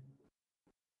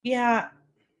 Yeah.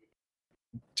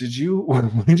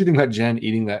 What did you think about Jen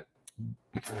eating that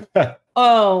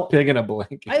pig in a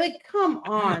blanket? Come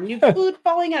on. You food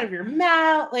falling out of your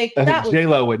mouth. That was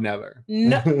J-Lo would never.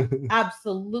 No,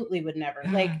 absolutely would never.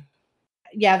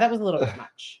 That was a little bit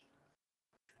much.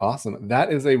 Awesome.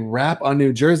 That is a wrap on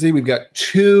New Jersey. We've got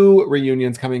 2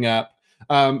 reunions coming up.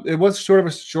 It was sort of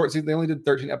a short season. They only did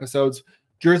 13 episodes.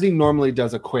 Jersey normally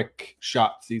does a quick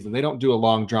shot season. They don't do a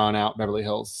long drawn out Beverly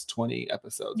Hills 20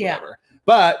 episodes. Yeah. Whatever.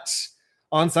 But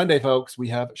on Sunday, folks, we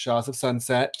have Shaws of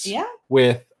Sunset. Yeah.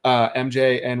 With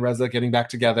MJ and Reza getting back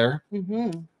together,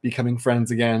 becoming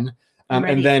friends again.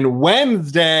 And then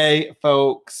Wednesday,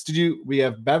 folks, we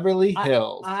have Beverly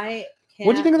Hills. What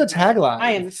do you think of the tagline?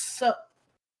 I am so.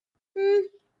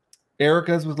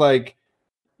 Erica's was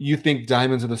you think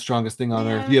diamonds are the strongest thing on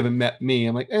earth. You haven't met me.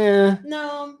 I'm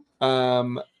no.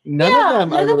 None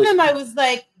of them. I was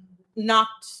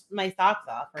knocked my socks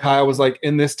off. Kyle was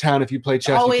in this town, if you play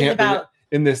chess, you can't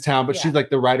be in this town. But she's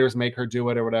the writers make her do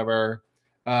it or whatever.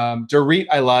 Dorit,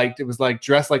 I liked. It was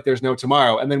dress like there's no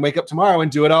tomorrow, and then wake up tomorrow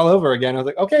and do it all over again. I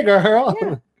was okay, girl.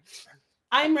 Yeah.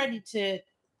 I'm ready to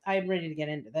get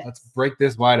into this. Let's break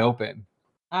this wide open.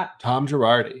 Tom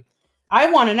Girardi. I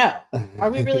want to know,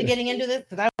 are we really getting into this?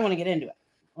 Because I want to get into it.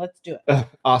 Let's do it.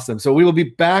 Awesome. So we will be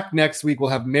back next week. We'll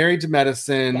have Married to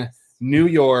Medicine, New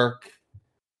York,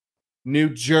 New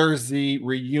Jersey,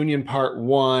 Reunion Part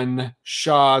 1,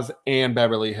 Shaws, and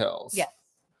Beverly Hills. Yes.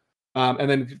 And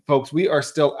then, folks, we are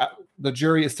still, the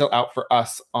jury is still out for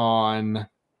us on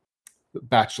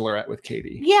Bachelorette with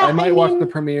Katie. Yeah. I might watch the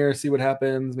premiere, see what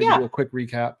happens, maybe do a quick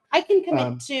recap. I can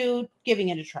commit to giving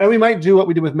it a try. And we might do what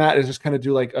we did with Matt, is just kind of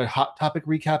do a hot topic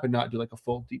recap and not do a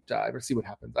full deep dive, or see what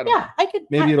happens. I don't know. I could.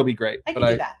 Maybe it'll be great, but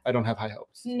I don't have high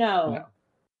hopes. No.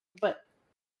 But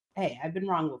hey, I've been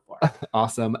wrong before.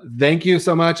 Awesome. Thank you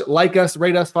so much. Like us,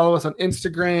 rate us, follow us on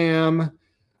Instagram.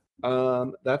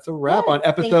 That's a wrap on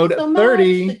episode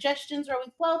 30. Much. Suggestions are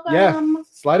always welcome. Yeah,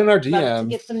 slide in our DMs. Love to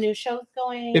get some new shows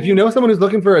going. If you know someone who's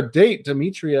looking for a date,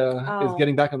 Demetria is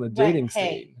getting back on the dating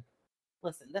scene.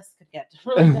 Listen, this could get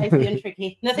really dicey and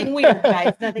tricky. Nothing weird,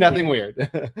 guys. Nothing weird.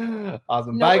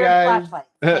 Awesome. Bye, guys.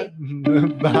 Okay?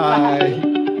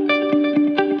 Bye.